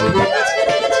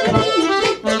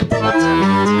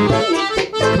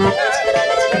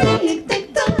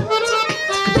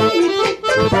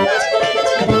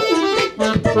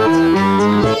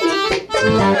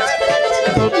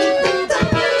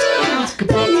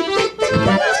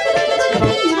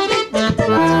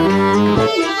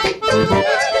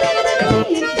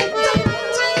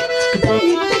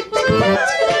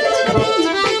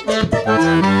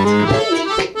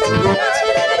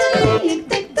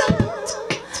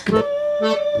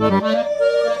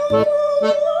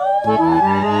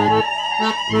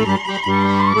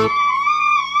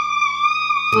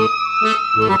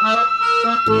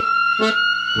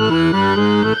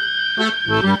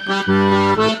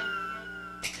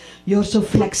 You're so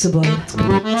flexible. Look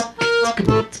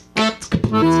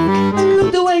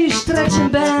the way you stretch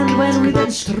and bend when we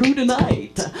dance through the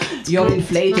night. You're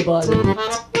inflatable.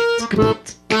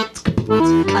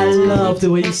 I love the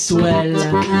way you swell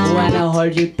when I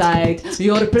hold you tight.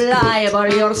 You're pliable,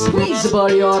 you're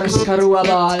squeezable, you're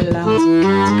screwable.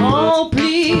 Oh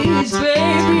please,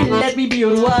 baby, let me be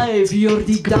your wife. You're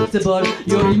deductible,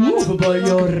 you're removable,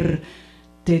 you're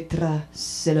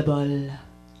tetrasyllable.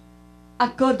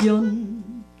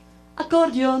 Accordion,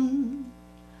 accordion,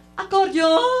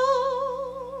 accordion.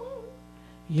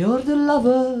 You're the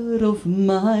lover of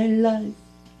my life.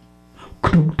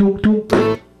 Thank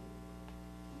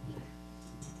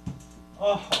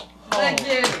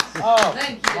you. Oh,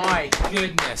 Thank you. my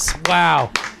goodness. Wow.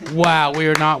 Wow, we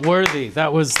are not worthy.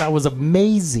 That was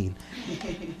amazing.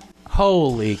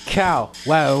 Holy cow.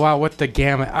 Wow, what the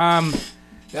gamut.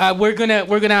 We're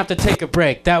gonna have to take a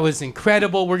break. That was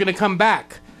incredible. We're gonna come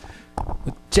back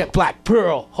with Jet Black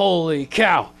Pearl. Holy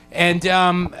cow. And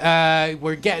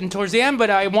we're getting towards the end, but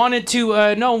I wanted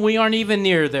to no, we aren't even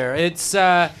near there. It's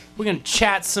we're gonna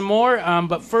chat some more.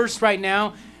 But first, right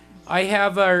now, I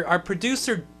have our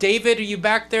producer David. Are you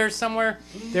back there somewhere?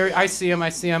 There, I see him.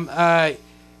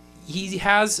 He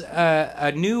has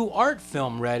a new art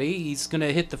film ready. He's going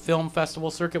to hit the film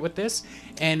festival circuit with this,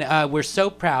 and we're so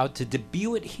proud to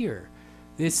debut it here.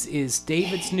 This is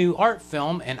David's new art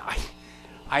film, and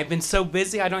I've been so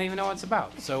busy I don't even know what it's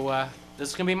about. So this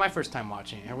is going to be my first time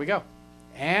watching it. Here we go.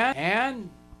 And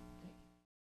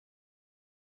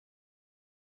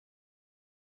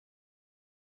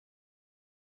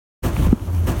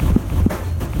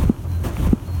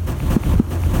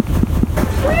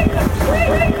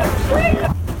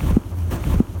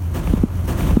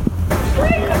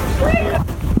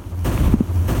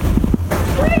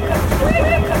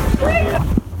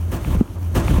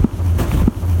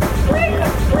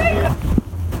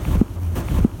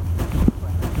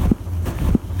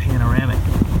panoramic.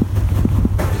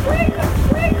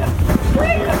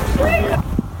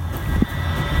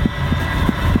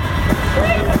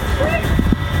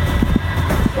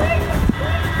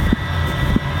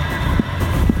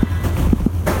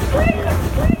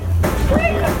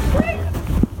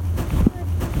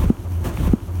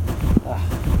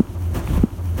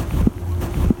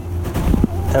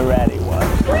 A ratty one.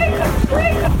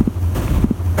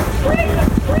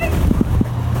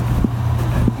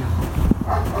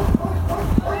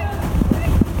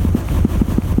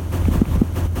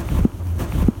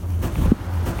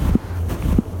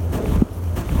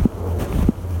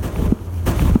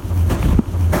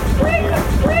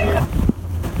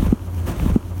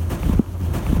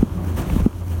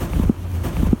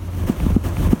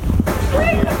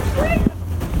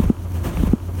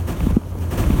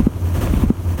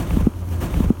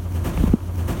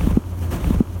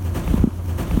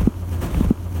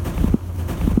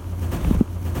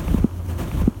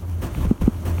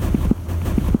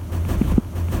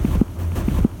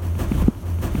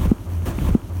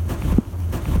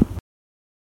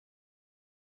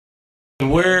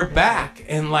 we're back,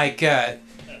 and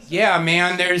yeah,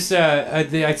 man. There's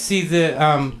I see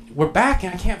the we're back,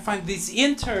 and I can't find these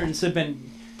interns have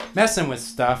been messing with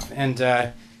stuff, and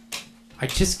I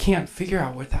just can't figure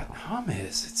out what that hum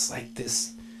is. It's like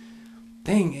this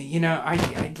thing, you know.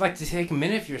 I'd like to take a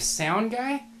minute if you're a sound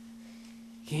guy.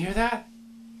 Can you hear that?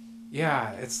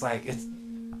 Yeah, it's like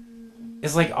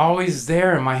always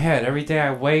there in my head. Every day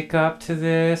I wake up to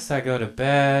this, I go to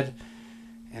bed,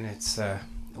 and it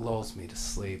lulls me to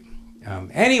sleep.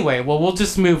 Anyway, well, we'll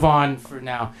just move on for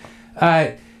now.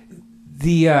 Did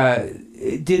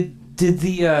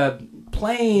the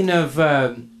playing of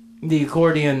the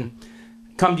accordion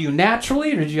come to you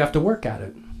naturally, or did you have to work at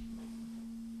it?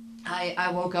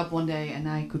 I woke up one day and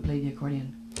I could play the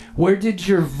accordion. Where did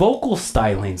your vocal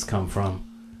stylings come from?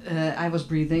 I was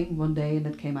breathing one day and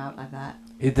it came out like that.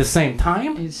 At the same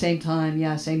time? At the same time,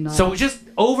 yeah, same night. So just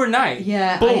overnight,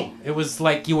 yeah, boom. It was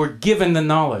like you were given the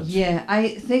knowledge. Yeah,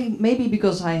 I think maybe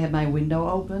because I had my window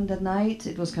open that night.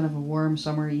 It was kind of a warm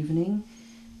summer evening.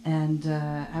 And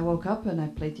I woke up and I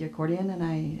played the accordion and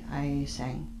I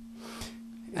sang.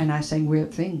 And I sang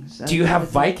weird things. Do you have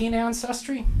Viking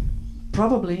ancestry?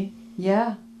 Probably,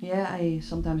 yeah. Yeah, I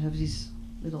sometimes have these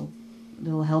little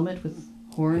helmet with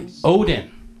horns. Odin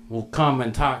will come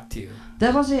and talk to you.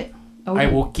 That was it. Odin. I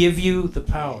will give you the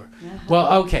power.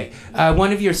 Well, okay.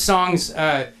 One of your songs,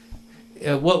 well,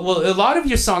 a lot of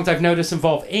your songs I've noticed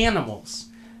involve animals.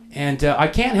 And I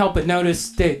can't help but notice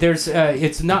that there's,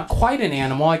 it's not quite an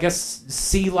animal. I guess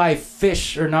sea life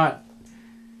fish are not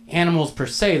animals per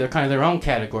se. They're kind of their own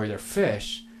category. They're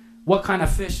fish. What kind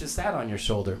of fish is that on your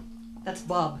shoulder? That's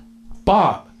Bob.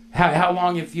 Bob. How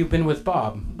long have you been with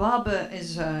Bob? Bob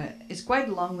is quite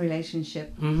a long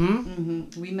relationship. Mm-hmm.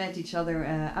 Mm-hmm. We met each other.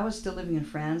 I was still living in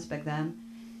France back then,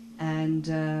 and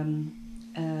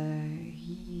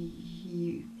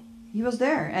he was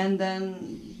there. And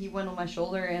then he went on my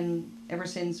shoulder, and ever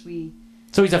since we.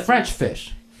 So he's a French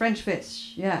fish. French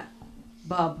fish, yeah.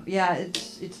 Bob, yeah.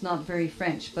 It's not very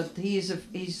French, but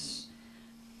he's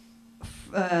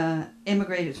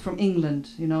immigrated from England.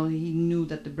 You know, he knew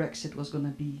that the Brexit was going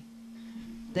to be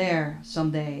there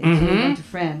someday. So he went to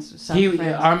France.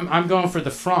 France. I'm going for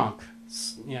the franc.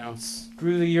 You know,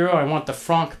 screw the euro. I want the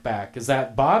franc back. Is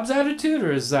that Bob's attitude,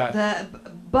 or is that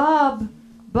Bob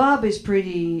is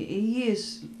pretty.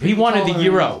 He wanted the tolerant.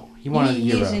 euro. He wanted the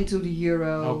euro. He's into the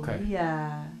euro. Okay.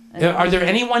 Yeah. Are there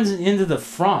anyone into the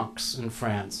francs in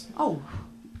France?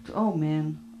 Oh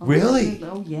man. Really?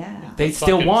 Oh yeah. They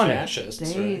still want fascists,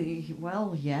 it. right?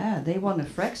 Well, yeah. They want a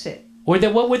Frexit. Or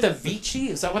what with the Vichy?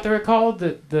 Is that what they were called?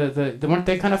 The weren't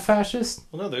they kind of fascist?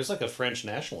 Well, no, there's like a French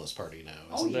nationalist party now.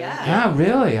 Oh, Isn't there? yeah. Yeah,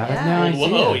 really? I Yeah. had no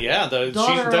idea. Oh yeah,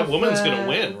 that woman's gonna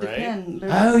win, The right? Pen.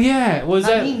 Oh yeah, was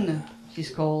that Nadine, she's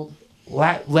called.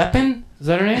 Lepin? Is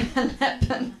that her name?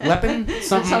 Lepin?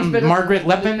 sounds Something better. Margaret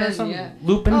Lepin or Pen, something? yeah.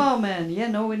 Lupin? Oh man, yeah,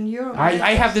 no, in Europe.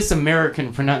 I have this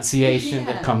American pronunciation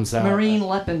that comes out. Marine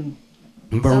Lepin.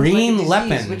 Marine Sounds like a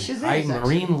disease, Lepin. which is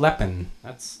Marine actually. Lepin.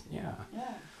 That's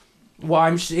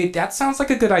Well, that sounds like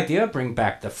a good idea. Bring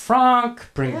back the franc.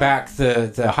 Bring back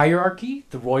the hierarchy,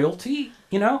 the royalty.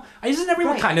 You know, isn't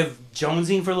everyone Right. kind of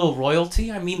jonesing for a little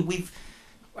royalty? I mean, we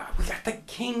got the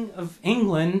King of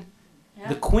England,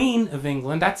 the Queen of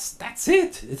England. That's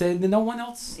it. No one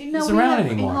else is around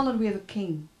anymore. In Holland we have a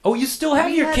king. Oh, you still have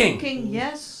your have king. A king,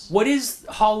 yes. What is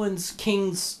Holland's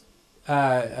king's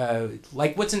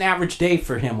like? What's an average day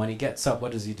for him when he gets up?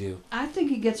 What does he do? I think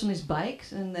he gets on his bike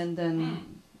and then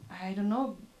I don't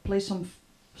know, play some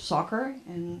soccer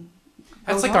and.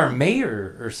 That's goes like our on.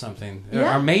 mayor or something.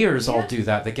 Yeah, Our mayors all yeah. do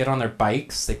that. They get on their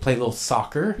bikes, they play a little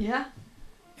soccer, Yeah.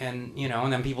 and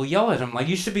and then people yell at him like,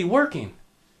 "You should be working."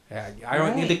 I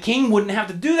don't. Right. The king wouldn't have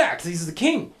to do that because he's the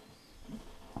king.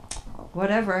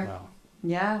 Whatever. Well,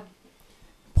 Yeah.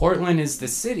 Portland is the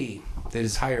city that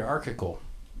is hierarchical.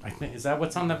 I think is that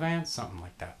what's on the van? Something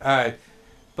like that.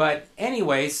 But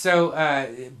anyway, so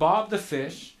Bob the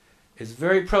Fish is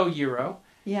very pro Euro.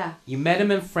 Yeah. You met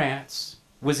him in France.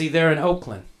 Was he there in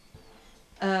Oakland?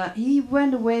 He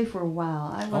went away for a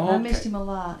while. I missed Okay. him a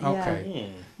lot. Yeah.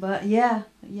 Okay. But yeah.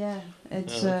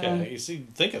 It's Okay. You see,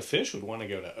 think a fish would want to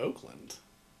go to Oakland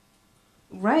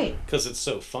right. because it's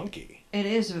so funky. It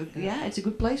is. It's a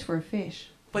good place for a fish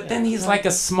But then he's like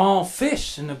a small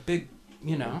fish in a big,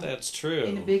 That's true.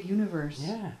 in a big universe.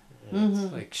 Yeah. Mhm.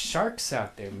 It's like sharks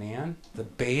out there, man. The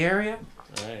Bay Area.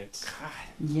 Right.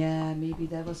 God. Yeah, maybe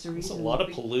that was the There's a reason. lot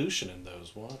of pollution in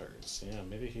those waters. Yeah,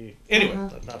 maybe he. Anyway,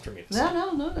 not for me to say.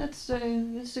 No, that's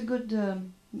a good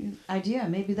idea.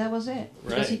 Maybe that was it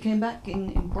because he Right. came back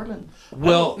in Portland.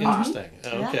 Well, Interesting.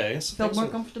 Yeah. Okay. Felt more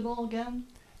comfortable again.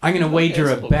 I'm gonna wager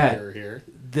a bet. Here.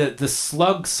 The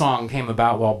Slug song came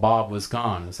about while Bob was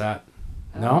gone. Is that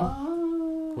no?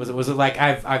 Oh. Was it like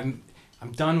I'm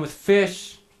done with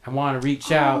fish. I want to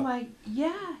reach out. Oh my,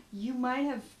 yeah. You might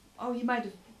have. Oh, you might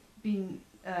have been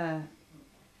kind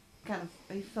of.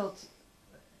 You felt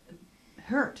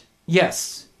hurt.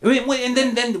 Yes. And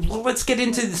then let's get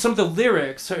into some of the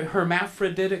lyrics.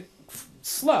 Hermaphroditic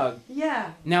slug.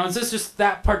 Yeah. Now, is this just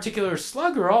that particular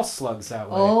slug or all slugs that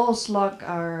way? All slug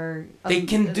are. They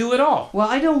can do it all. Well,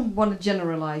 I don't want to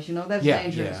generalize. That's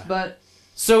dangerous. Yeah. But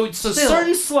So Still.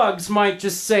 certain slugs might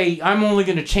just say, "I'm only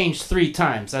going to change 3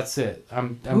 times. That's it." Who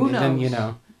and then,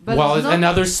 knows? But well, it's not-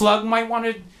 another slug might want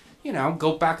to,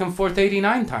 go back and forth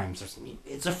 89 times.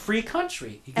 It's a free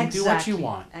country. You can do what you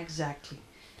want. Exactly.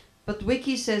 But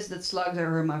Wiki says that slugs are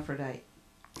hermaphrodite.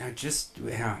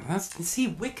 See,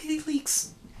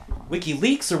 WikiLeaks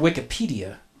or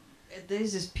Wikipedia?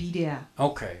 This is Pedia.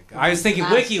 Okay, I was thinking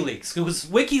Ask. WikiLeaks because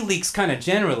WikiLeaks kind of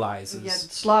generalizes. Yeah,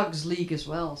 slugs leak as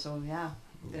well. So yeah.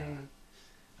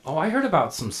 Oh, I heard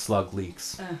about some slug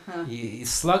leaks. Uh-huh.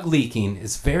 Slug leaking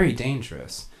is very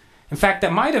dangerous. In fact,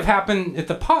 that might have happened at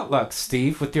the potluck,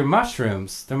 Steve, with your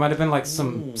mushrooms. There might have been like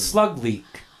some slug leak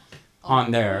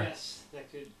on there. Yes, that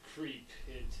could creep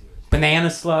into it. Banana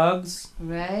slugs,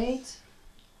 Right.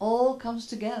 All comes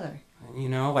together.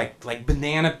 like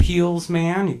banana peels,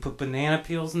 man. You put banana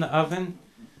peels in the oven.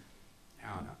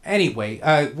 I don't know. Anyway,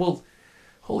 well,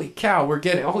 holy cow, we're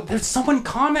getting... Oh, there's someone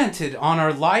commented on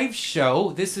our live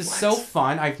show. This is so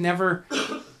fun. I've never...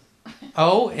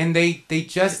 Oh, and they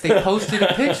posted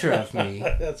a picture of me.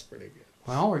 That's pretty good.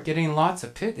 Well, we're getting lots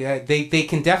of they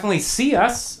can definitely see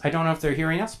us. I don't know if they're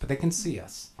hearing us, but they can see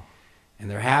us, and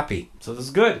they're happy. So this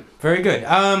is good, very good.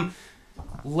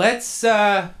 Let's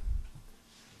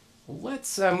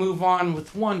move on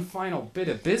with one final bit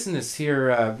of business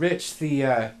here, Rich.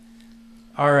 I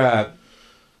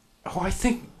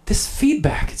think this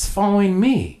feedback is following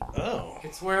me. Oh.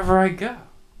 It's wherever I go.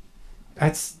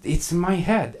 It's in my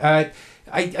head. I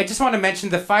just want to mention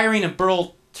the firing of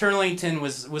Burl Turlington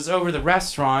was over the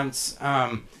restaurants,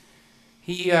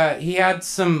 he had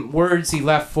some words he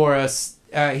left for us.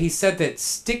 He said that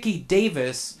Sticky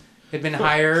Davis had been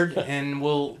hired and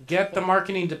will get the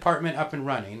marketing department up and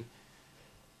running.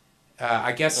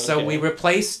 I guess so. We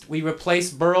replaced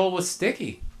Burl with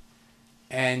Sticky,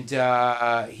 and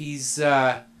he's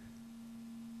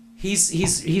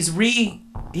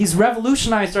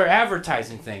revolutionized our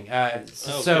advertising thing.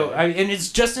 So and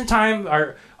it's just in time.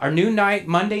 Our new night,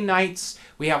 Monday nights,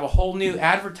 we have a whole new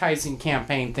advertising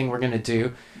campaign thing we're gonna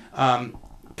do,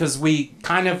 because we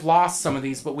kind of lost some of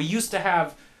these. But we used to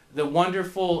have the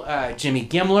wonderful Jimmy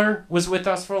Gimler was with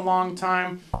us for a long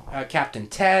time. Captain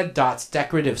Ted, Dot's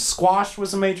Decorative Squash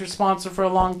was a major sponsor for a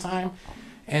long time,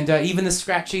 and even the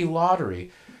Scratchy Lottery.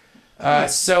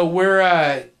 So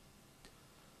we're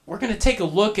gonna take a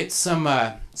look at some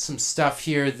stuff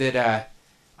here that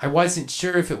I wasn't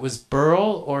sure if it was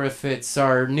Burl or if it's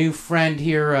our new friend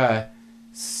here,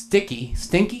 Sticky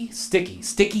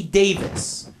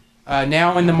Davis.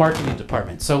 Now in the marketing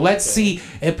department. So let's see.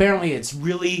 Apparently, it's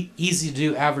really easy to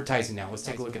do advertising now. Let's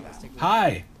take a look at that.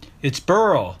 Hi, it's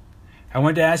Burl. I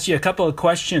wanted to ask you a couple of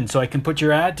questions so I can put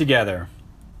your ad together.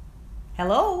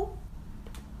 Hello?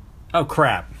 Oh,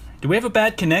 crap. Do we have a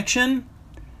bad connection?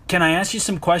 Can I ask you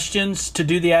some questions to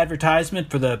do the advertisement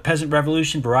for the Peasant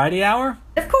Revolution Variety Hour?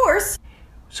 Of course.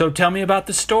 So tell me about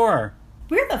the store.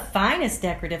 We're the finest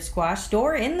decorative squash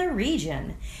store in the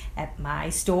region. At my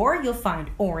store, you'll find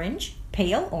orange,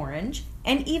 pale orange,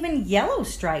 and even yellow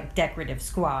striped decorative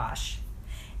squash.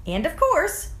 And of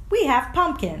course, we have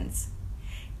pumpkins.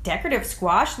 Decorative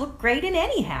squash look great in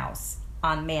any house.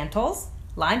 On mantels,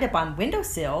 lined up on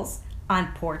windowsills,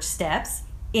 on porch steps,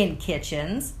 in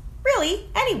kitchens, really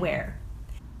anywhere.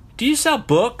 Do you sell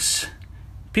books?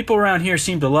 People around here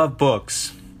seem to love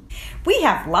books. We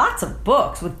have lots of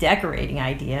books with decorating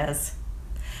ideas.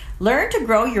 Learn to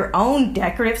grow your own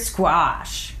decorative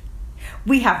squash.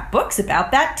 We have books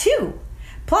about that too.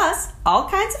 Plus, all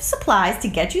kinds of supplies to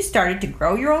get you started to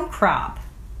grow your own crop.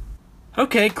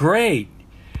 Okay, great.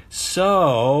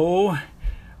 So,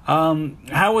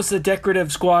 how was the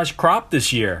decorative squash crop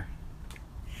this year?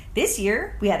 This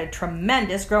year, we had a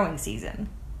tremendous growing season.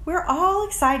 We're all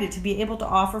excited to be able to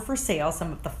offer for sale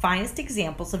some of the finest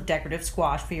examples of decorative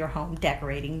squash for your home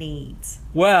decorating needs.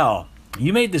 Well,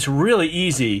 you made this really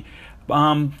easy.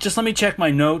 Just let me check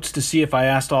my notes to see if I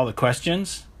asked all the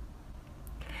questions.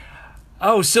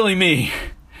 Oh, silly me.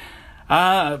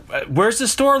 Where's the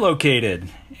store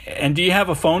located? And do you have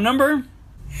a phone number?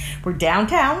 We're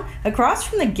downtown, across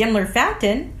from the Gimler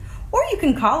Fountain, or you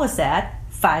can call us at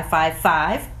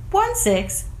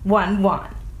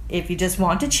 555-1611 if you just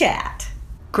want to chat.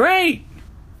 Great!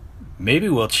 Maybe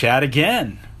we'll chat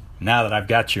again, now that I've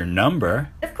got your number.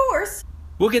 Of course.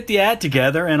 We'll get the ad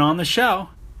together and on the show.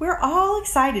 We're all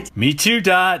excited. Me too,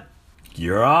 Dot.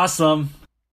 You're awesome.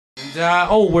 And,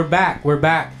 we're back. Well,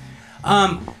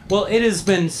 it has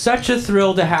been such a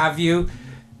thrill to have you,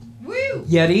 Woo!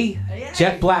 Yeti,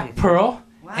 Jet Black Pearl,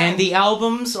 Wow. and the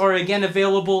albums are again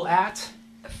available at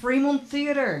Fremont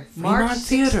Theater, Fremont March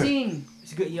Theater. 16.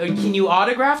 Can you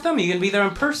autograph them? Are you gonna be there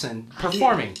in person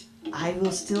performing? I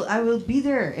will be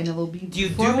there, and I will be Do you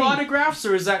performing. do autographs,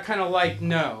 or is that kind of like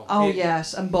no? Oh,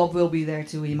 yes, and Bob will be there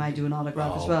too. He might do an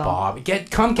autograph as well. Bob,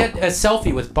 come get a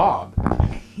selfie with Bob.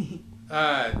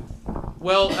 I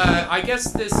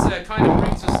guess this kind of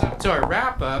brings us up to our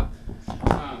wrap up.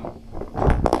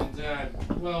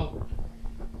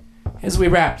 As we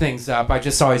wrap things up, I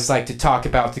just always like to talk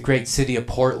about the great city of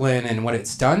Portland and what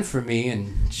it's done for me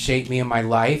and shaped me in my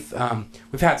life.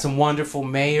 We've had some wonderful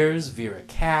mayors, Vera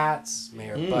Katz,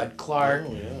 Mayor Bud Clark.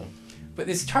 Oh, yeah. But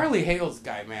this Charlie Hales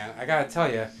guy, man, I gotta tell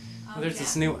you, there's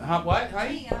this new... what,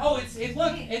 honey?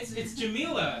 It's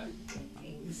Jamila.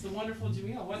 It's the wonderful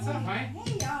Jamila. What's up, honey?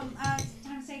 Hey, time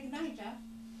to say goodnight, Jeff.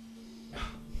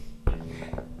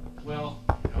 Well,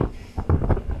 okay.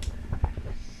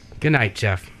 Good night,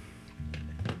 Jeff.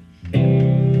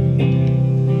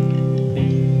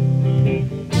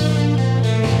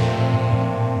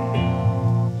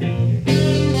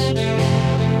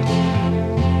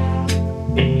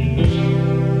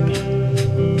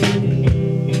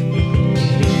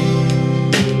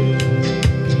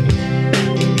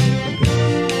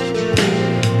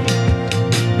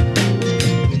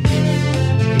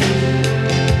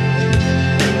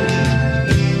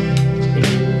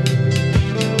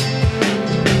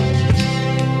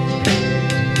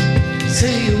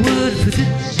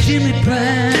 Jimmy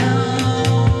Brown.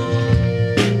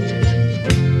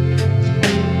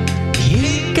 You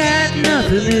ain't got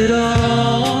nothing at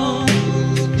all.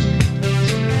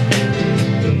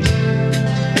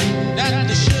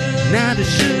 Not the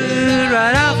sugar.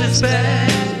 back.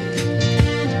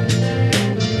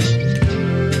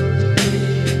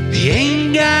 You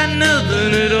ain't got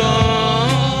nothing at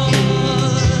all.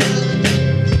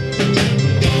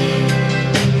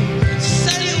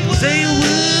 Say a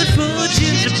word for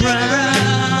Ginger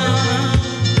Brown.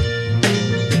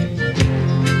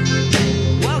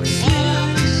 Walk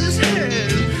his head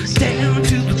down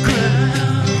to the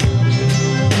ground.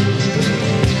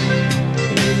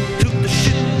 Took the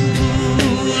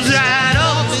shoes right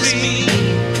off his feet.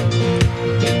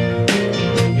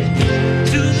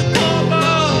 To the poor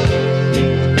boy.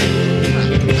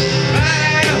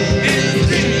 Right out in the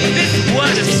street. This is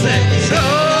what it says. Oh,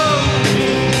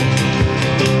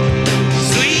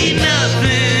 sweet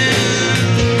nothing.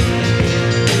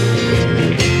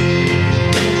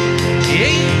 You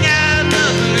ain't got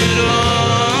nothing at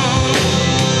all.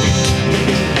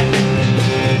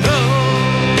 Oh,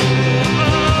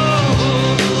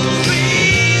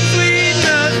 sweet, sweet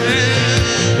nothing.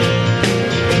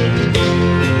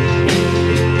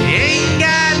 You ain't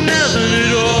got nothing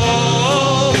at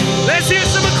all. Let's hear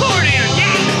some accordion.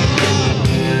 Yeah.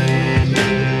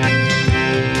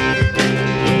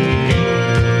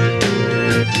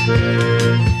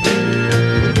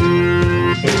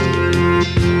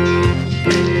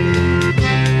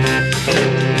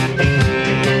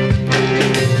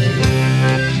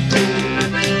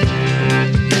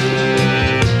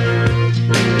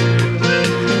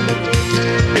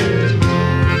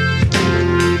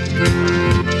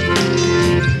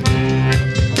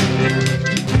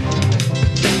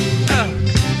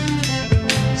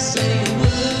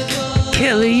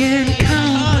 Kelly and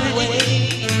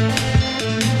Conway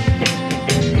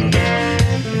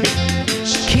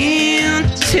can't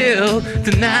tell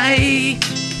the night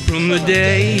from the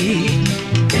day.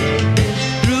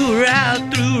 Threw her out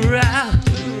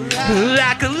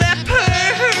like a leper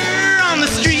on the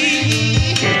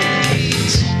street.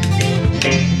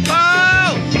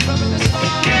 Oh,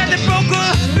 yeah, they broke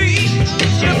her feet,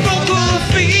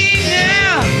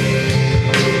 yeah.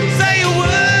 Say a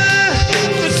word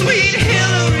for sweet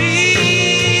Hillary.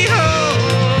 Oh.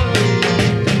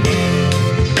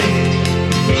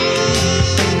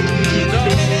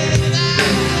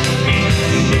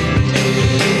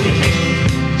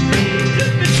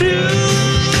 Took the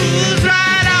shoes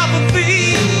right off her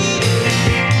feet.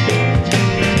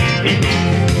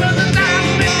 From the time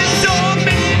in the door,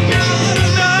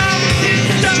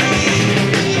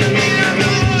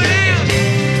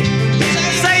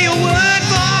 say a word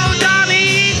for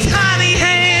Donnie Tiny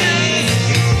Hands.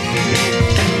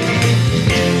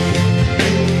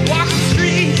 Walk the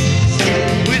street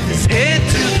with his head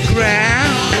to the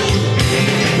ground.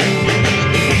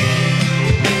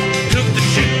 Took the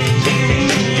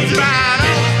shoes right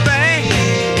off his back.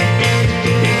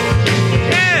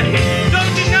 Yeah,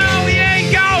 don't you know he ain't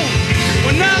gone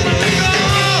with nothing to go,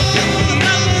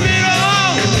 nothing at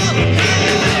all.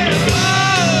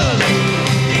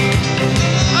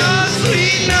 Oh,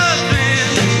 sweet nothing.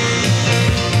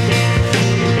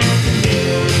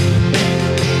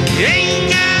 You ain't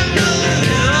got nothing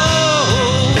at all.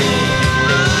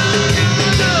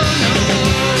 No, no.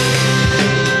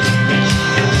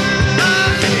 Oh,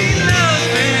 sweet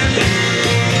nothing.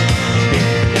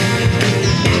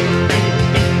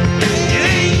 You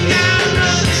ain't got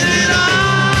nothing at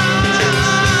all.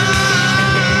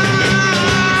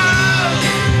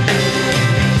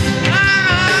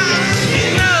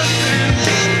 Sweet nothing. No, no.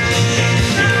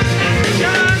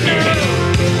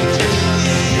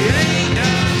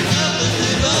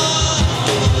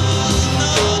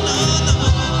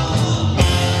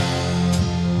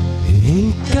 You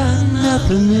ain't got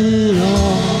nothing at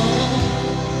all.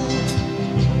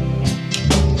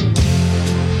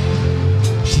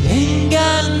 You ain't got nothing at all. You ain't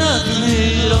got nothing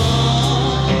at all.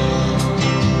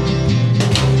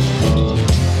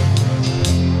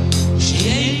 She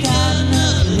ain't got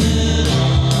nothing at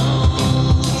all.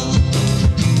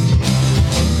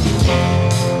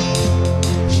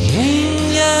 She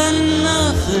ain't got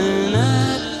nothing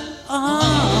at all.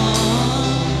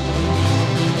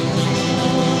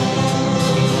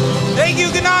 Thank you.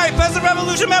 Good night. Peasant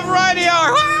Revolution Man Variety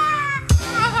Hour.